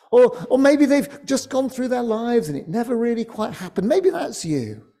 Or maybe they've just gone through their lives and it never really quite happened. Maybe that's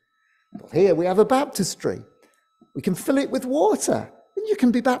you. Well, here we have a baptistry. We can fill it with water and you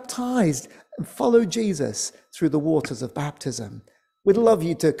can be baptized and follow Jesus through the waters of baptism. We'd love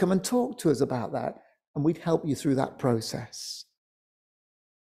you to come and talk to us about that, and we'd help you through that process.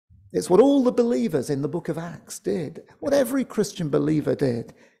 It's what all the believers in the book of Acts did, what every Christian believer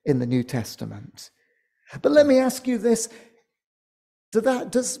did in the New Testament. But let me ask you this,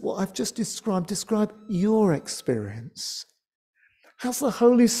 does what I've just describe your experience? Has the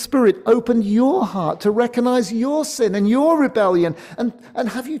Holy Spirit opened your heart to recognize your sin and your rebellion, and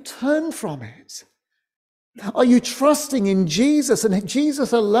have you turned from it? Are you trusting in Jesus and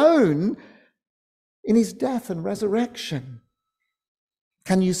Jesus alone in his death and resurrection?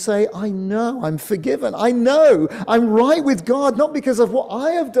 Can you say, I know I'm forgiven. I know I'm right with God, not because of what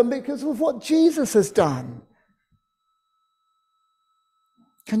I have done, but because of what Jesus has done?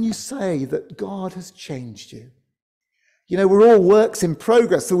 Can you say that God has changed you? You know, we're all works in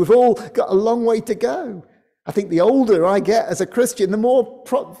progress, so we've all got a long way to go. I think the older I get as a Christian, the more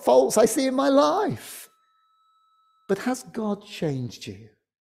faults I see in my life. But has God changed you?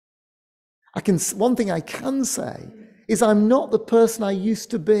 One thing I can say is I'm not the person I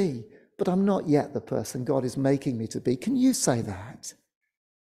used to be, but I'm not yet the person God is making me to be. Can you say that?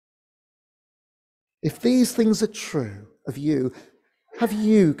 If these things are true of you, have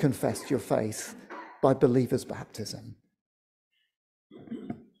you confessed your faith by believer's baptism?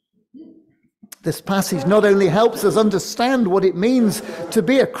 This passage not only helps us understand what it means to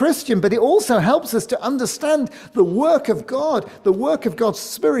be a Christian, but it also helps us to understand the work of God, the work of God's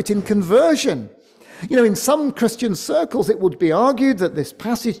Spirit in conversion. You know, in some Christian circles, it would be argued that this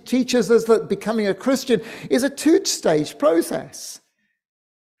passage teaches us that becoming a Christian is a two-stage process.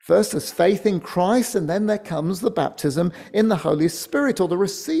 First, there's faith in Christ, and then there comes the baptism in the Holy Spirit, or the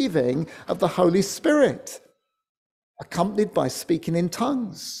receiving of the Holy Spirit, accompanied by speaking in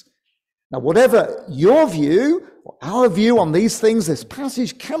tongues. Now, whatever your view or our view on these things, this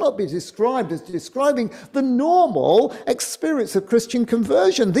passage cannot be described as describing the normal experience of Christian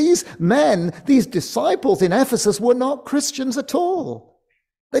conversion. These men, these disciples in Ephesus, were not Christians at all.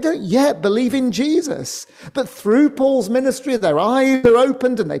 They don't yet believe in Jesus. But through Paul's ministry, their eyes are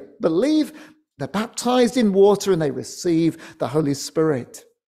opened and they believe, they're baptized in water and they receive the Holy Spirit.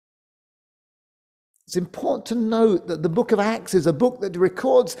 It's important to note that the book of Acts is a book that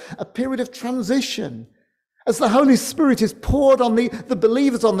records a period of transition. As the Holy Spirit is poured on the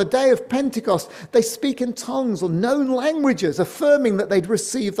believers on the day of Pentecost, they speak in tongues or known languages, affirming that they'd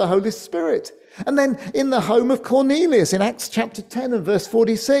received the Holy Spirit. And then in the home of Cornelius, in Acts chapter 10 and verse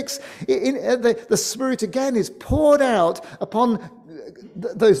 46, the Spirit again is poured out upon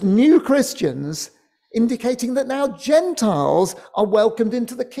those new Christians, indicating that now Gentiles are welcomed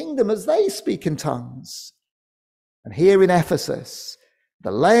into the kingdom as they speak in tongues. And here in Ephesus,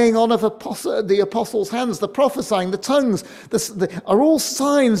 the laying on of the apostles' hands, the prophesying, the tongues, are all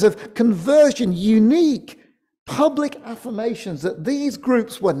signs of conversion, unique public affirmations that these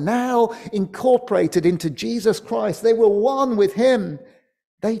groups were now incorporated into Jesus Christ. They were one with him.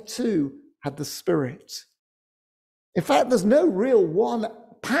 They too had the Spirit. In fact, there's no real one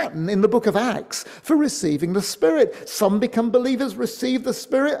pattern in the book of Acts for receiving the Spirit. Some become believers, receive the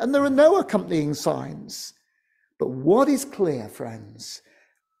Spirit, and there are no accompanying signs. But what is clear, friends,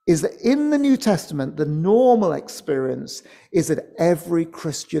 is that in the New Testament, the normal experience is that every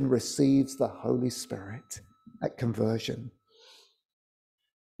Christian receives the Holy Spirit at conversion.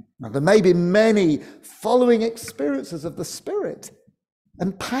 Now, there may be many following experiences of the Spirit,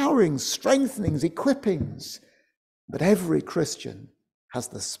 empowerings, strengthenings, equippings, but every Christian has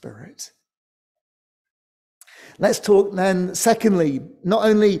the Spirit. Let's talk then, secondly, not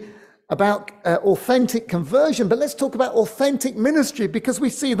only about authentic conversion, but let's talk about authentic ministry, because we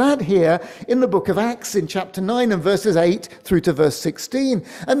see that here in the book of Acts in chapter 9 and verses 8 through to verse 16.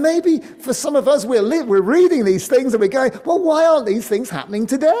 And maybe for some of us, we're reading these things and we're going, well, why aren't these things happening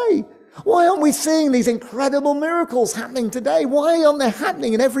today? Why aren't we seeing these incredible miracles happening today? Why aren't they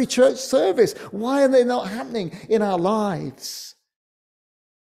happening in every church service? Why are they not happening in our lives?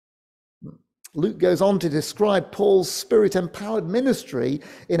 Luke goes on to describe Paul's Spirit-empowered ministry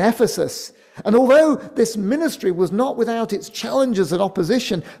in Ephesus. And although this ministry was not without its challenges and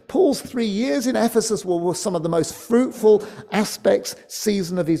opposition, Paul's 3 years in Ephesus were some of the most fruitful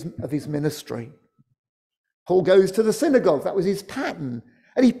season of his ministry. Paul goes to the synagogue. That was his pattern.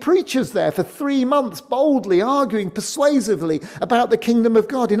 And he preaches there for 3 months, boldly arguing persuasively about the kingdom of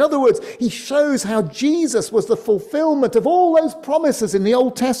God. In other words, he shows how Jesus was the fulfillment of all those promises in the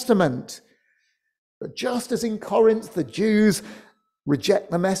Old Testament. But just as in Corinth, the Jews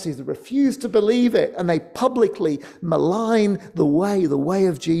reject the message, they refuse to believe it, and they publicly malign the way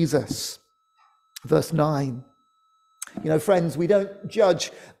of Jesus. Verse 9. You know, friends, we don't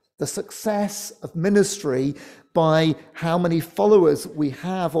judge the success of ministry by how many followers we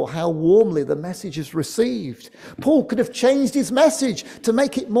have or how warmly the message is received. Paul could have changed his message to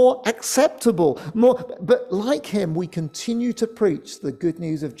make it more acceptable, but like him, we continue to preach the good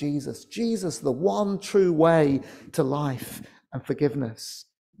news of Jesus. Jesus, the one true way to life and forgiveness.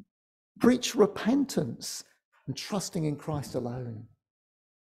 Preach repentance and trusting in Christ alone.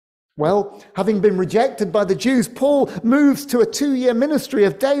 Well, having been rejected by the Jews, Paul moves to a 2-year ministry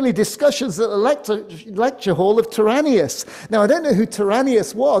of daily discussions at the lecture hall of Tyrannus. Now, I don't know who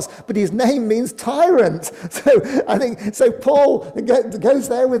Tyrannus was, but his name means tyrant. So Paul goes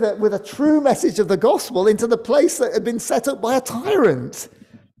there with a true message of the gospel into the place that had been set up by a tyrant.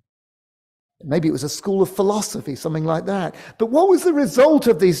 Maybe it was a school of philosophy, something like that. But what was the result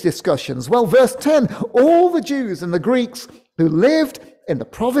of these discussions? Well, verse 10, all the Jews and the Greeks who lived in the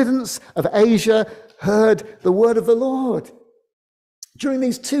province of Asia heard the word of the Lord. During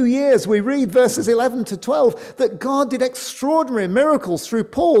these 2 years, we read verses 11 to 12 that God did extraordinary miracles through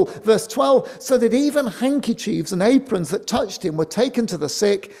Paul. Verse 12, so that even handkerchiefs and aprons that touched him were taken to the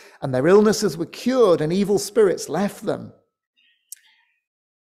sick, and their illnesses were cured, and evil spirits left them.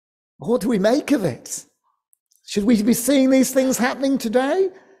 What do we make of it? Should we be seeing these things happening today?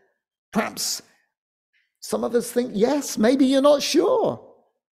 Perhaps some of us think, yes, maybe you're not sure.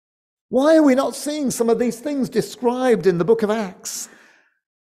 Why are we not seeing some of these things described in the book of Acts?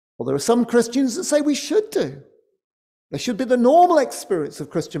 Well, there are some Christians that say we should do. There should be the normal experience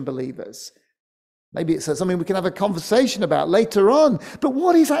of Christian believers. Maybe it's something we can have a conversation about later on. But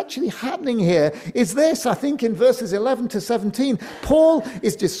what is actually happening here is this. I think in verses 11 to 17, Paul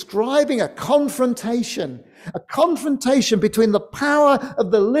is describing a confrontation between the power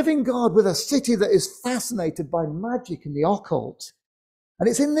of the living God with a city that is fascinated by magic and the occult. And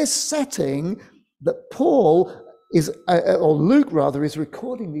it's in this setting that Luke is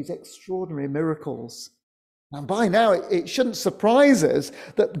recording these extraordinary miracles. And by now, it shouldn't surprise us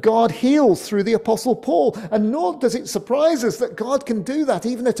that God heals through the Apostle Paul, and nor does it surprise us that God can do that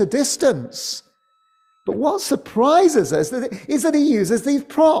even at a distance. But what surprises us is that he uses these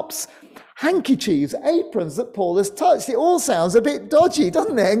props, handkerchiefs, aprons that Paul has touched. It all sounds a bit dodgy,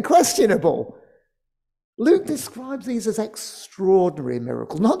 doesn't it, and questionable. Luke describes these as extraordinary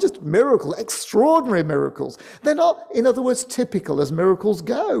miracles, not just miracles, extraordinary miracles. They're not, in other words, typical as miracles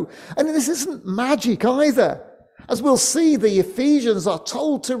go. And this isn't magic either. As we'll see, the Ephesians are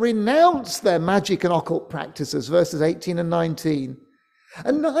told to renounce their magic and occult practices, verses 18 and 19.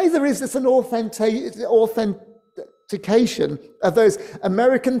 And neither is this an authentication of those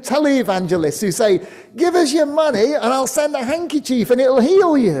American televangelists who say, give us your money and I'll send a handkerchief and it'll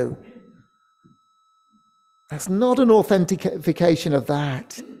heal you. That's not an authentication of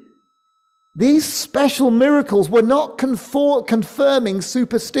that. These special miracles were not confirming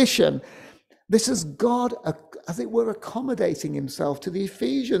superstition. This is God, as it were, accommodating himself to the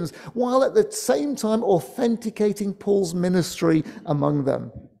Ephesians, while at the same time authenticating Paul's ministry among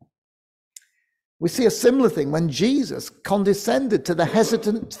them. We see a similar thing when Jesus condescended to the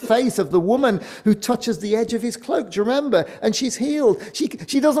hesitant faith of the woman who touches the edge of his cloak. Do you remember? And she's healed.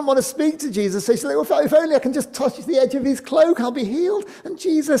 She doesn't want to speak to Jesus. So she's like, well, if only I can just touch the edge of his cloak, I'll be healed. And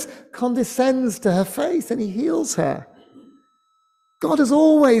Jesus condescends to her faith and he heals her. God has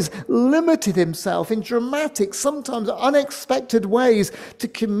always limited himself in dramatic, sometimes unexpected ways to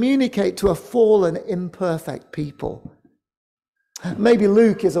communicate to a fallen, imperfect people. Maybe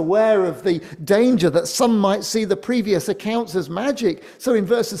Luke is aware of the danger that some might see the previous accounts as magic. So in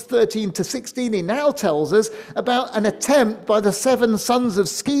verses 13 to 16, he now tells us about an attempt by the 7 sons of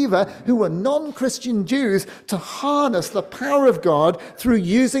Sceva, who were non-Christian Jews, to harness the power of God through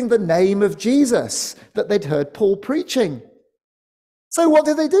using the name of Jesus that they'd heard Paul preaching. So what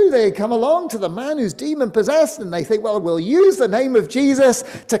do? They come along to the man who's demon-possessed and they think, well, we'll use the name of Jesus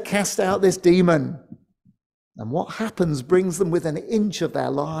to cast out this demon. And what happens brings them within an inch of their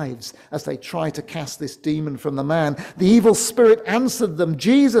lives as they try to cast this demon from the man. The evil spirit answered them,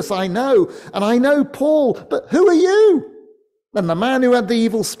 Jesus I know, and I know Paul, but who are you? And the man who had the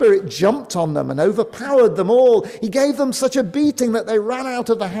evil spirit jumped on them and overpowered them all. He gave them such a beating that they ran out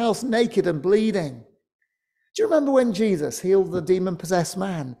of the house naked and bleeding. Do you remember when Jesus healed the demon-possessed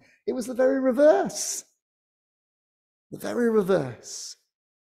man? It was the very reverse. The very reverse.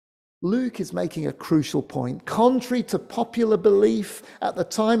 Luke is making a crucial point. Contrary to popular belief at the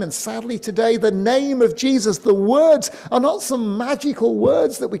time, and sadly today, the name of Jesus, the words, are not some magical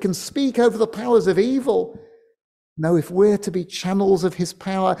words that we can speak over the powers of evil. No, if we're to be channels of his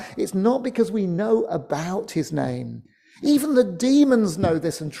power, it's not because we know about his name. Even the demons know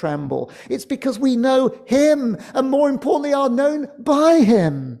this and tremble. It's because we know him, and more importantly, are known by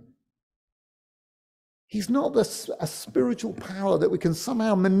him. He's not a spiritual power that we can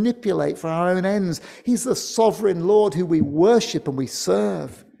somehow manipulate for our own ends. He's the sovereign Lord who we worship and we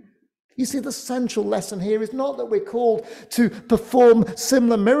serve. You see, the central lesson here is not that we're called to perform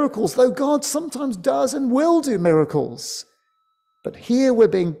similar miracles, though God sometimes does and will do miracles. But here we're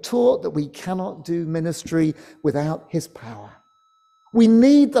being taught that we cannot do ministry without his power. We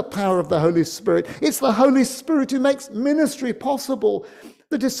need the power of the Holy Spirit. It's the Holy Spirit who makes ministry possible.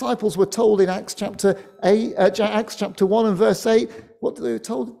 The disciples were told in Acts chapter 1 and verse 8, what they were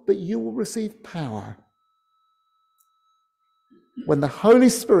told? But you will receive power when the Holy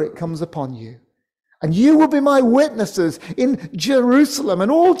Spirit comes upon you. And you will be my witnesses in Jerusalem and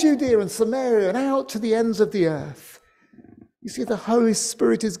all Judea and Samaria and out to the ends of the earth. You see, the Holy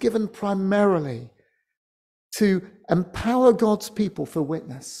Spirit is given primarily to empower God's people for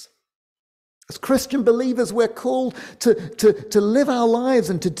witness. As Christian believers, we're called to live our lives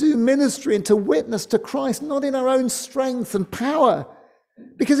and to do ministry and to witness to Christ, not in our own strength and power.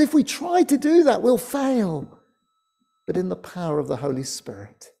 Because if we try to do that, we'll fail. But in the power of the Holy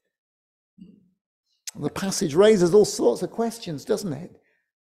Spirit. The passage raises all sorts of questions, doesn't it?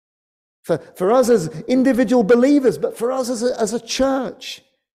 For us as individual believers, but for us as a church.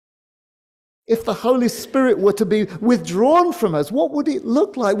 If the Holy Spirit were to be withdrawn from us, what would it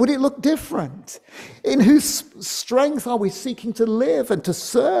look like? Would it look different? In whose strength are we seeking to live and to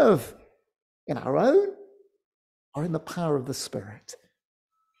serve? In our own or in the power of the Spirit?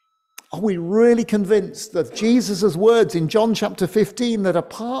 Are we really convinced of Jesus' words in John chapter 15 that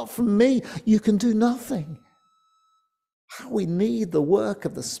apart from me, you can do nothing? How we need the work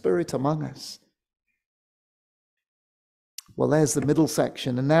of the Spirit among us. Well, there's the middle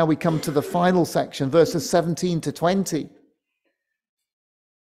section. And now we come to the final section, verses 17 to 20.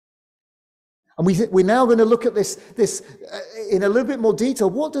 And we're now going to look at this in a little bit more detail.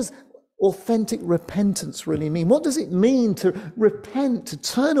 What does authentic repentance really mean? What does it mean to repent, to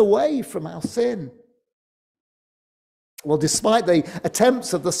turn away from our sin? Well, despite the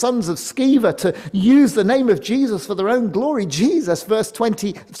attempts of the sons of Sceva to use the name of Jesus for their own glory, Jesus, verse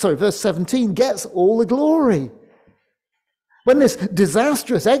 17, gets all the glory. When this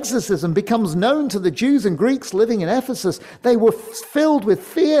disastrous exorcism becomes known to the Jews and Greeks living in Ephesus, they were filled with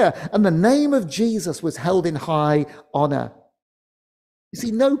fear, and the name of Jesus was held in high honor. You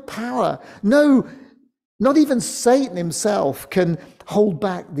see, no power, not even Satan himself can hold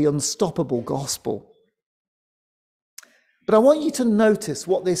back the unstoppable gospel. But I want you to notice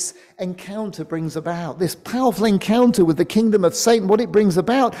what this encounter brings about, this powerful encounter with the kingdom of Satan, what it brings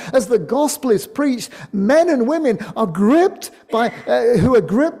about. As the gospel is preached, men and women are who are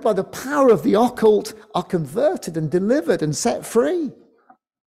gripped by the power of the occult are converted and delivered and set free.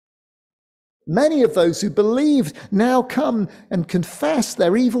 Many of those who believed now come and confess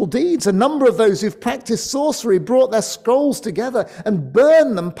their evil deeds. A number of those who've practiced sorcery brought their scrolls together and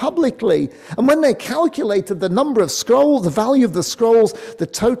burned them publicly. And when they calculated the number of scrolls, the value of the scrolls, the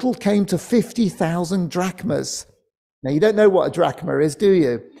total came to 50,000 drachmas. Now, you don't know what a drachma is, do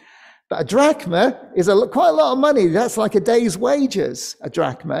you? But a drachma is quite a lot of money. That's like a day's wages, a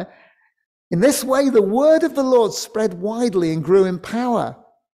drachma. In this way, the word of the Lord spread widely and grew in power.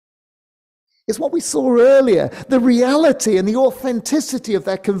 It's what we saw earlier. The reality and the authenticity of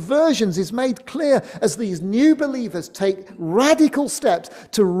their conversions is made clear as these new believers take radical steps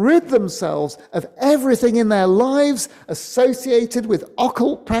to rid themselves of everything in their lives associated with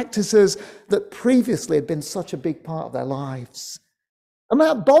occult practices that previously had been such a big part of their lives. And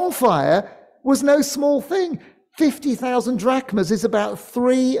that bonfire was no small thing. 50,000 drachmas is about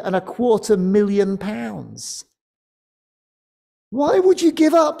 £3.25 million. Why would you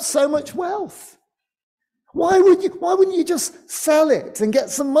give up so much wealth? Why wouldn't you just sell it and get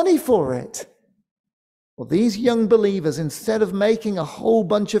some money for it? Well, these young believers, instead of making a whole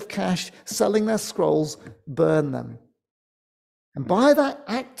bunch of cash selling their scrolls, burn them. And by that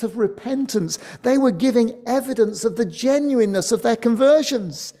act of repentance, they were giving evidence of the genuineness of their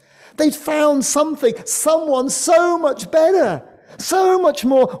conversions. They'd found someone so much better, so much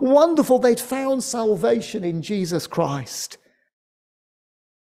more wonderful. They'd found salvation in Jesus Christ.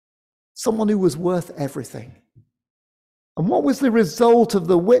 Someone who was worth everything. And what was the result of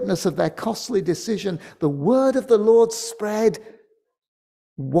the witness of their costly decision? The word of the Lord spread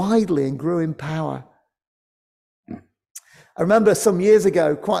widely and grew in power. I remember some years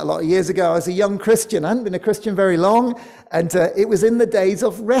ago, quite a lot of years ago, I was a young Christian. I hadn't been a Christian very long, and it was in the days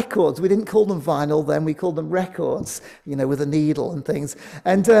of records. We didn't call them vinyl then, we called them records, with a needle and things.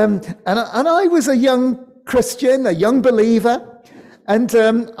 And I was a young Christian, a young believer, and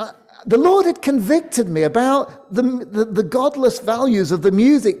the Lord had convicted me about the godless values of the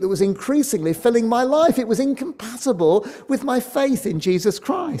music that was increasingly filling my life. It was incompatible with my faith in Jesus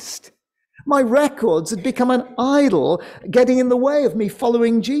Christ. My records had become an idol, getting in the way of me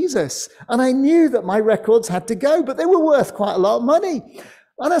following Jesus. And I knew that my records had to go, but they were worth quite a lot of money.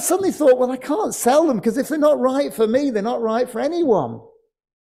 And I suddenly thought, well, I can't sell them, because if they're not right for me, they're not right for anyone.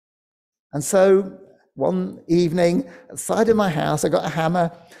 And so one evening, at the side of my house, I got a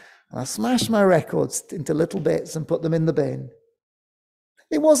hammer, and I smashed my records into little bits and put them in the bin.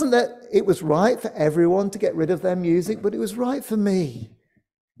 It wasn't that it was right for everyone to get rid of their music, but it was right for me.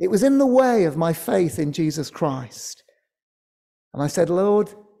 It was in the way of my faith in Jesus Christ. And I said,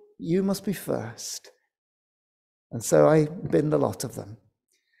 Lord, you must be first. And so I binned a lot of them.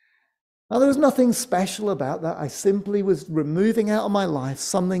 Now, there was nothing special about that. I simply was removing out of my life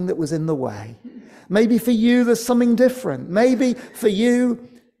something that was in the way. Maybe for you, there's something different. Maybe for you,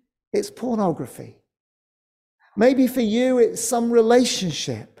 it's pornography. Maybe for you, it's some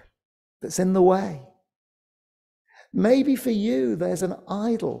relationship that's in the way. Maybe for you, there's an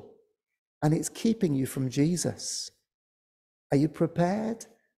idol and it's keeping you from Jesus. Are you prepared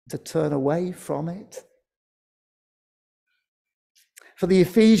to turn away from it? For the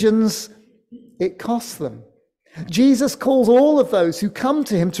Ephesians, it cost them. Jesus calls all of those who come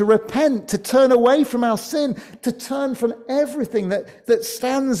to him to repent, to turn away from our sin, to turn from everything that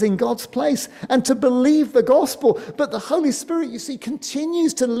stands in God's place, and to believe the gospel. But the Holy Spirit, you see,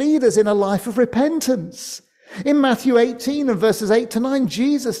 continues to lead us in a life of repentance. In Matthew 18 and verses 8 to 9,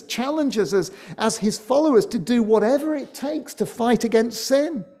 Jesus challenges us as his followers to do whatever it takes to fight against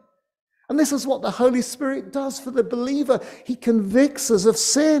sin. And this is what the Holy Spirit does for the believer. He convicts us of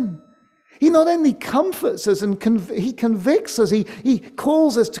sin. He not only comforts us and he convicts us, he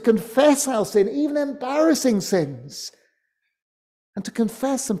calls us to confess our sin, even embarrassing sins, and to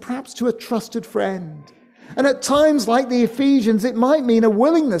confess them perhaps to a trusted friend. And at times like the Ephesians, it might mean a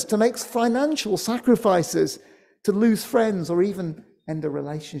willingness to make financial sacrifices, to lose friends, or even end a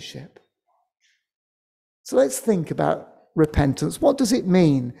relationship. So let's think about repentance. What does it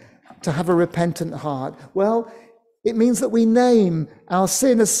mean to have a repentant heart? Well, It means that we name our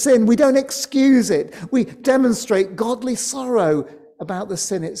sin as sin. We don't excuse it. We demonstrate godly sorrow about the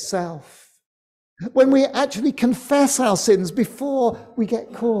sin itself. When we actually confess our sins before we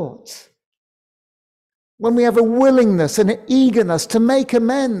get caught. When we have a willingness and an eagerness to make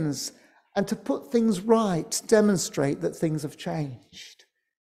amends and to put things right, demonstrate that things have changed.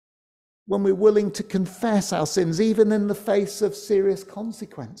 When we're willing to confess our sins, even in the face of serious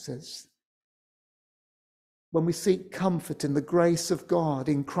consequences. When we seek comfort in the grace of God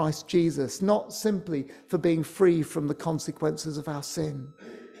in Christ Jesus, not simply for being free from the consequences of our sin.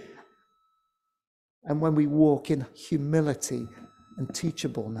 And when we walk in humility and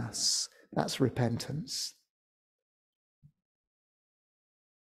teachableness, that's repentance.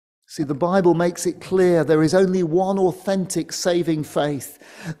 See, the Bible makes it clear there is only one authentic saving faith.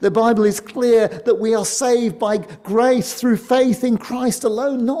 The Bible is clear that we are saved by grace through faith in Christ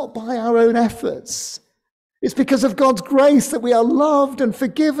alone, not by our own efforts. It's because of God's grace that we are loved and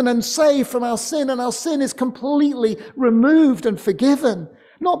forgiven and saved from our sin, and our sin is completely removed and forgiven.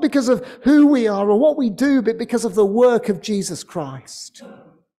 Not because of who we are or what we do, but because of the work of Jesus Christ.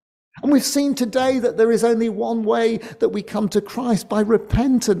 And we've seen today that there is only one way that we come to Christ, by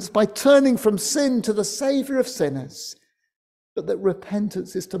repentance, by turning from sin to the Saviour of sinners. But that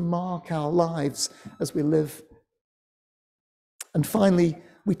repentance is to mark our lives as we live. And finally,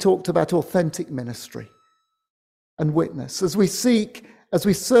 we talked about authentic ministry and witness. As we seek, as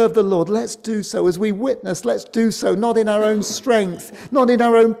we serve the Lord, let's do so. As we witness, let's do so, not in our own strength, not in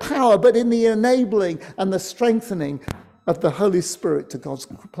our own power, but in the enabling and the strengthening of the Holy Spirit to God's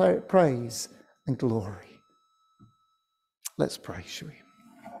praise and glory. Let's pray, shall we?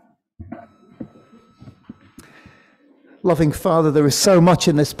 Loving Father, there is so much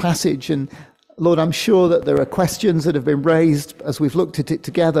in this passage, and Lord, I'm sure that there are questions that have been raised as we've looked at it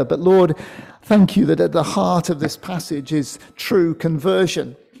together, but Lord, thank you that at the heart of this passage is true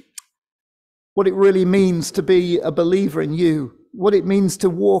conversion. What it really means to be a believer in you, what it means to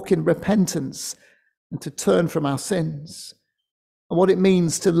walk in repentance and to turn from our sins, and what it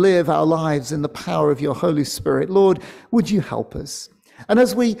means to live our lives in the power of your Holy Spirit. Lord, would you help us? And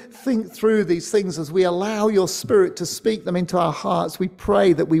as we think through these things, as we allow your Spirit to speak them into our hearts, we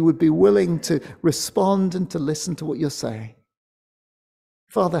pray that we would be willing to respond and to listen to what you're saying.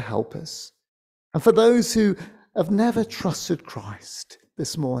 Father, help us. And for those who have never trusted Christ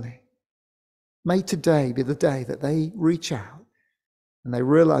this morning, may today be the day that they reach out and they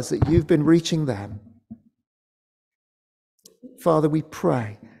realize that you've been reaching them. Father, we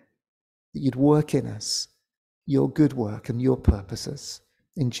pray that you'd work in us your good work and your purposes.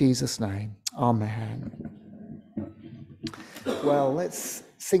 In Jesus' name, amen. Well, let's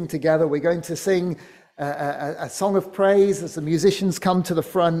sing together. We're going to sing a song of praise as the musicians come to the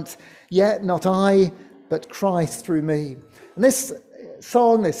front. Yet not I, but Christ through me. And this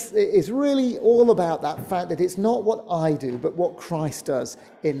song is really all about that fact that it's not what I do, but what Christ does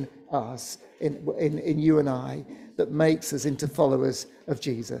in us, in you and I, that makes us into followers of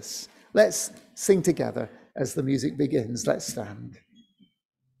Jesus. Let's sing together as the music begins. Let's stand.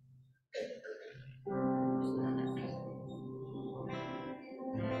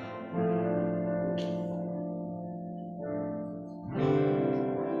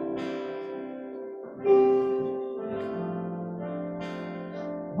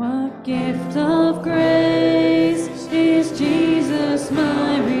 What gift of grace is Jesus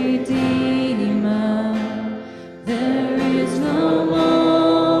my Redeemer? There is no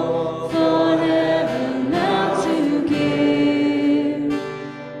more for heaven now to give.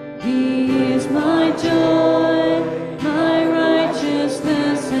 He is my joy, my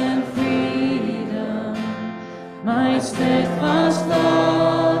righteousness and freedom, my steadfast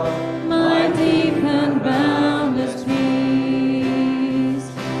love, my deep and boundless peace.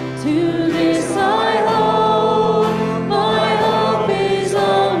 To this I hold, my hope is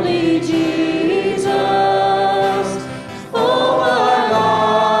only Jesus, for my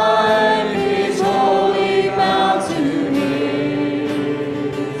life is wholly bound to His.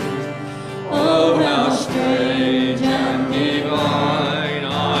 Oh, how strange and divine,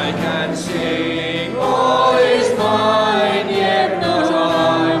 I can sing, all is mine, yet not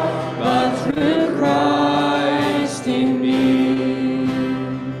I, but through Christ in me.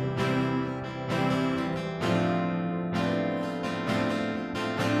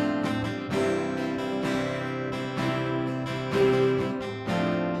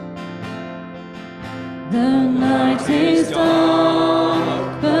 The night is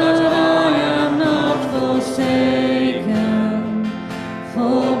dark, but I am not forsaken,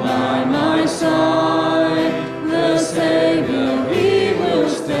 for by my side the Savior He will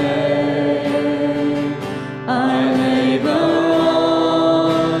stay. I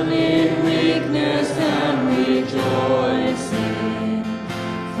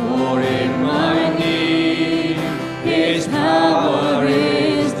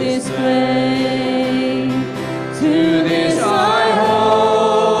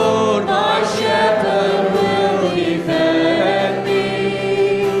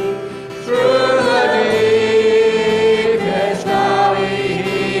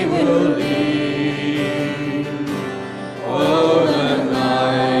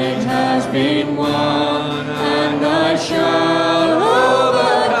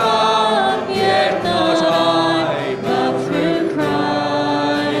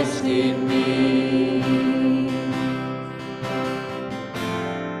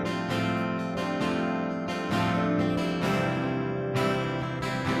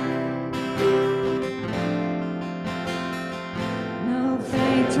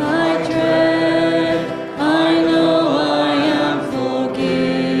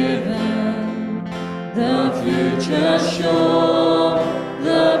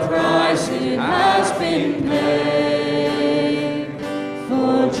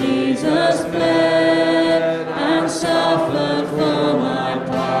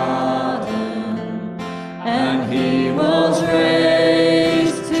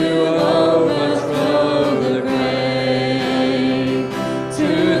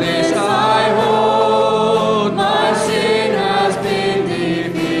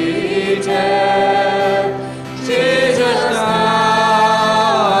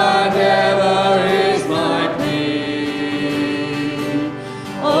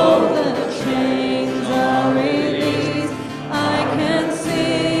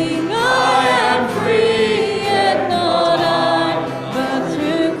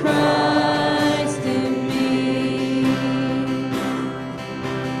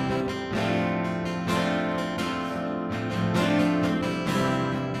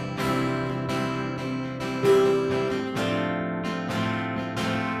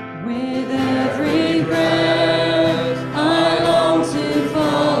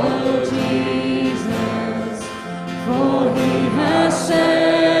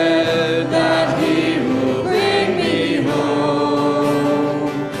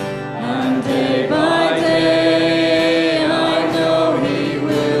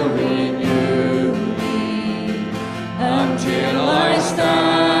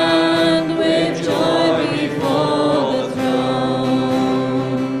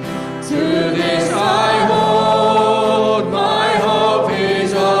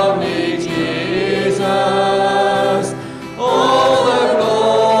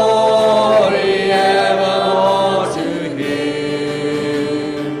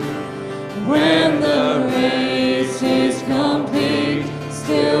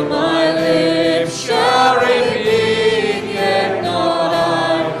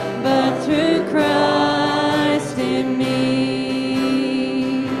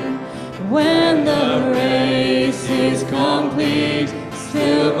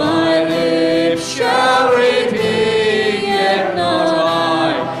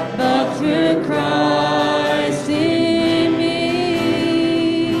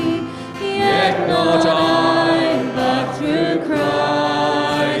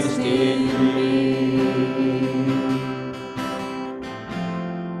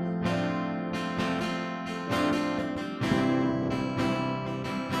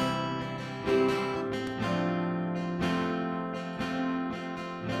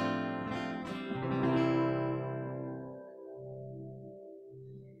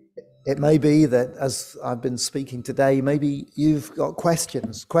It may be that as I've been speaking today, maybe you've got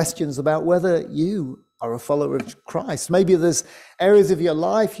questions about whether you are a follower of Christ. Maybe there's areas of your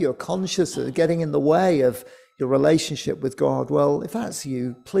life you're conscious of getting in the way of your relationship with God. Well, if that's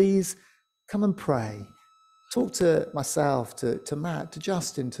you, please come and pray. Talk to myself, to Matt, to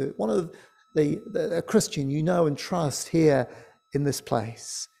Justin, to one of a Christian you know and trust here in this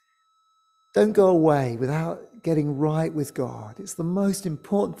place. Don't go away without getting right with God. It's the most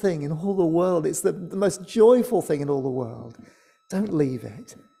important thing in all the world. It's the most joyful thing in all the world. Don't leave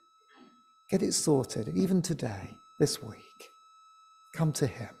it. Get it sorted, even today, this week. Come to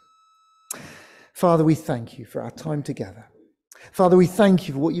him. Father, we thank you for our time together. Father, we thank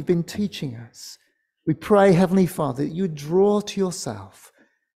you for what you've been teaching us. We pray, Heavenly Father, that you would draw to yourself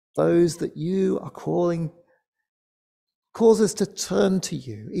those that you are calling. Cause us to turn to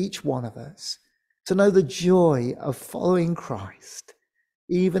you, each one of us, to know the joy of following Christ,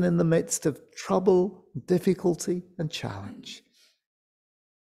 even in the midst of trouble, difficulty, and challenge.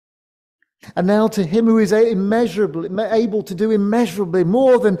 And now to him who is able to do immeasurably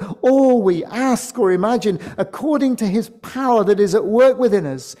more than all we ask or imagine, according to his power that is at work within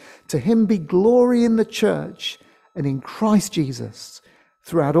us, to him be glory in the church and in Christ Jesus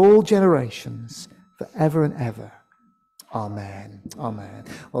throughout all generations, forever and ever. Amen. Amen.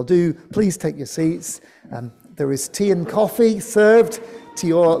 Well, do please take your seats. There is tea and coffee served to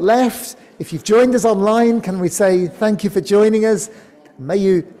your left. If you've joined us online, can we say thank you for joining us? May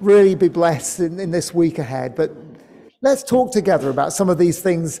you really be blessed in this week ahead. But let's talk together about some of these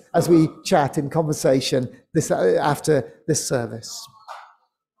things as we chat in conversation after this service.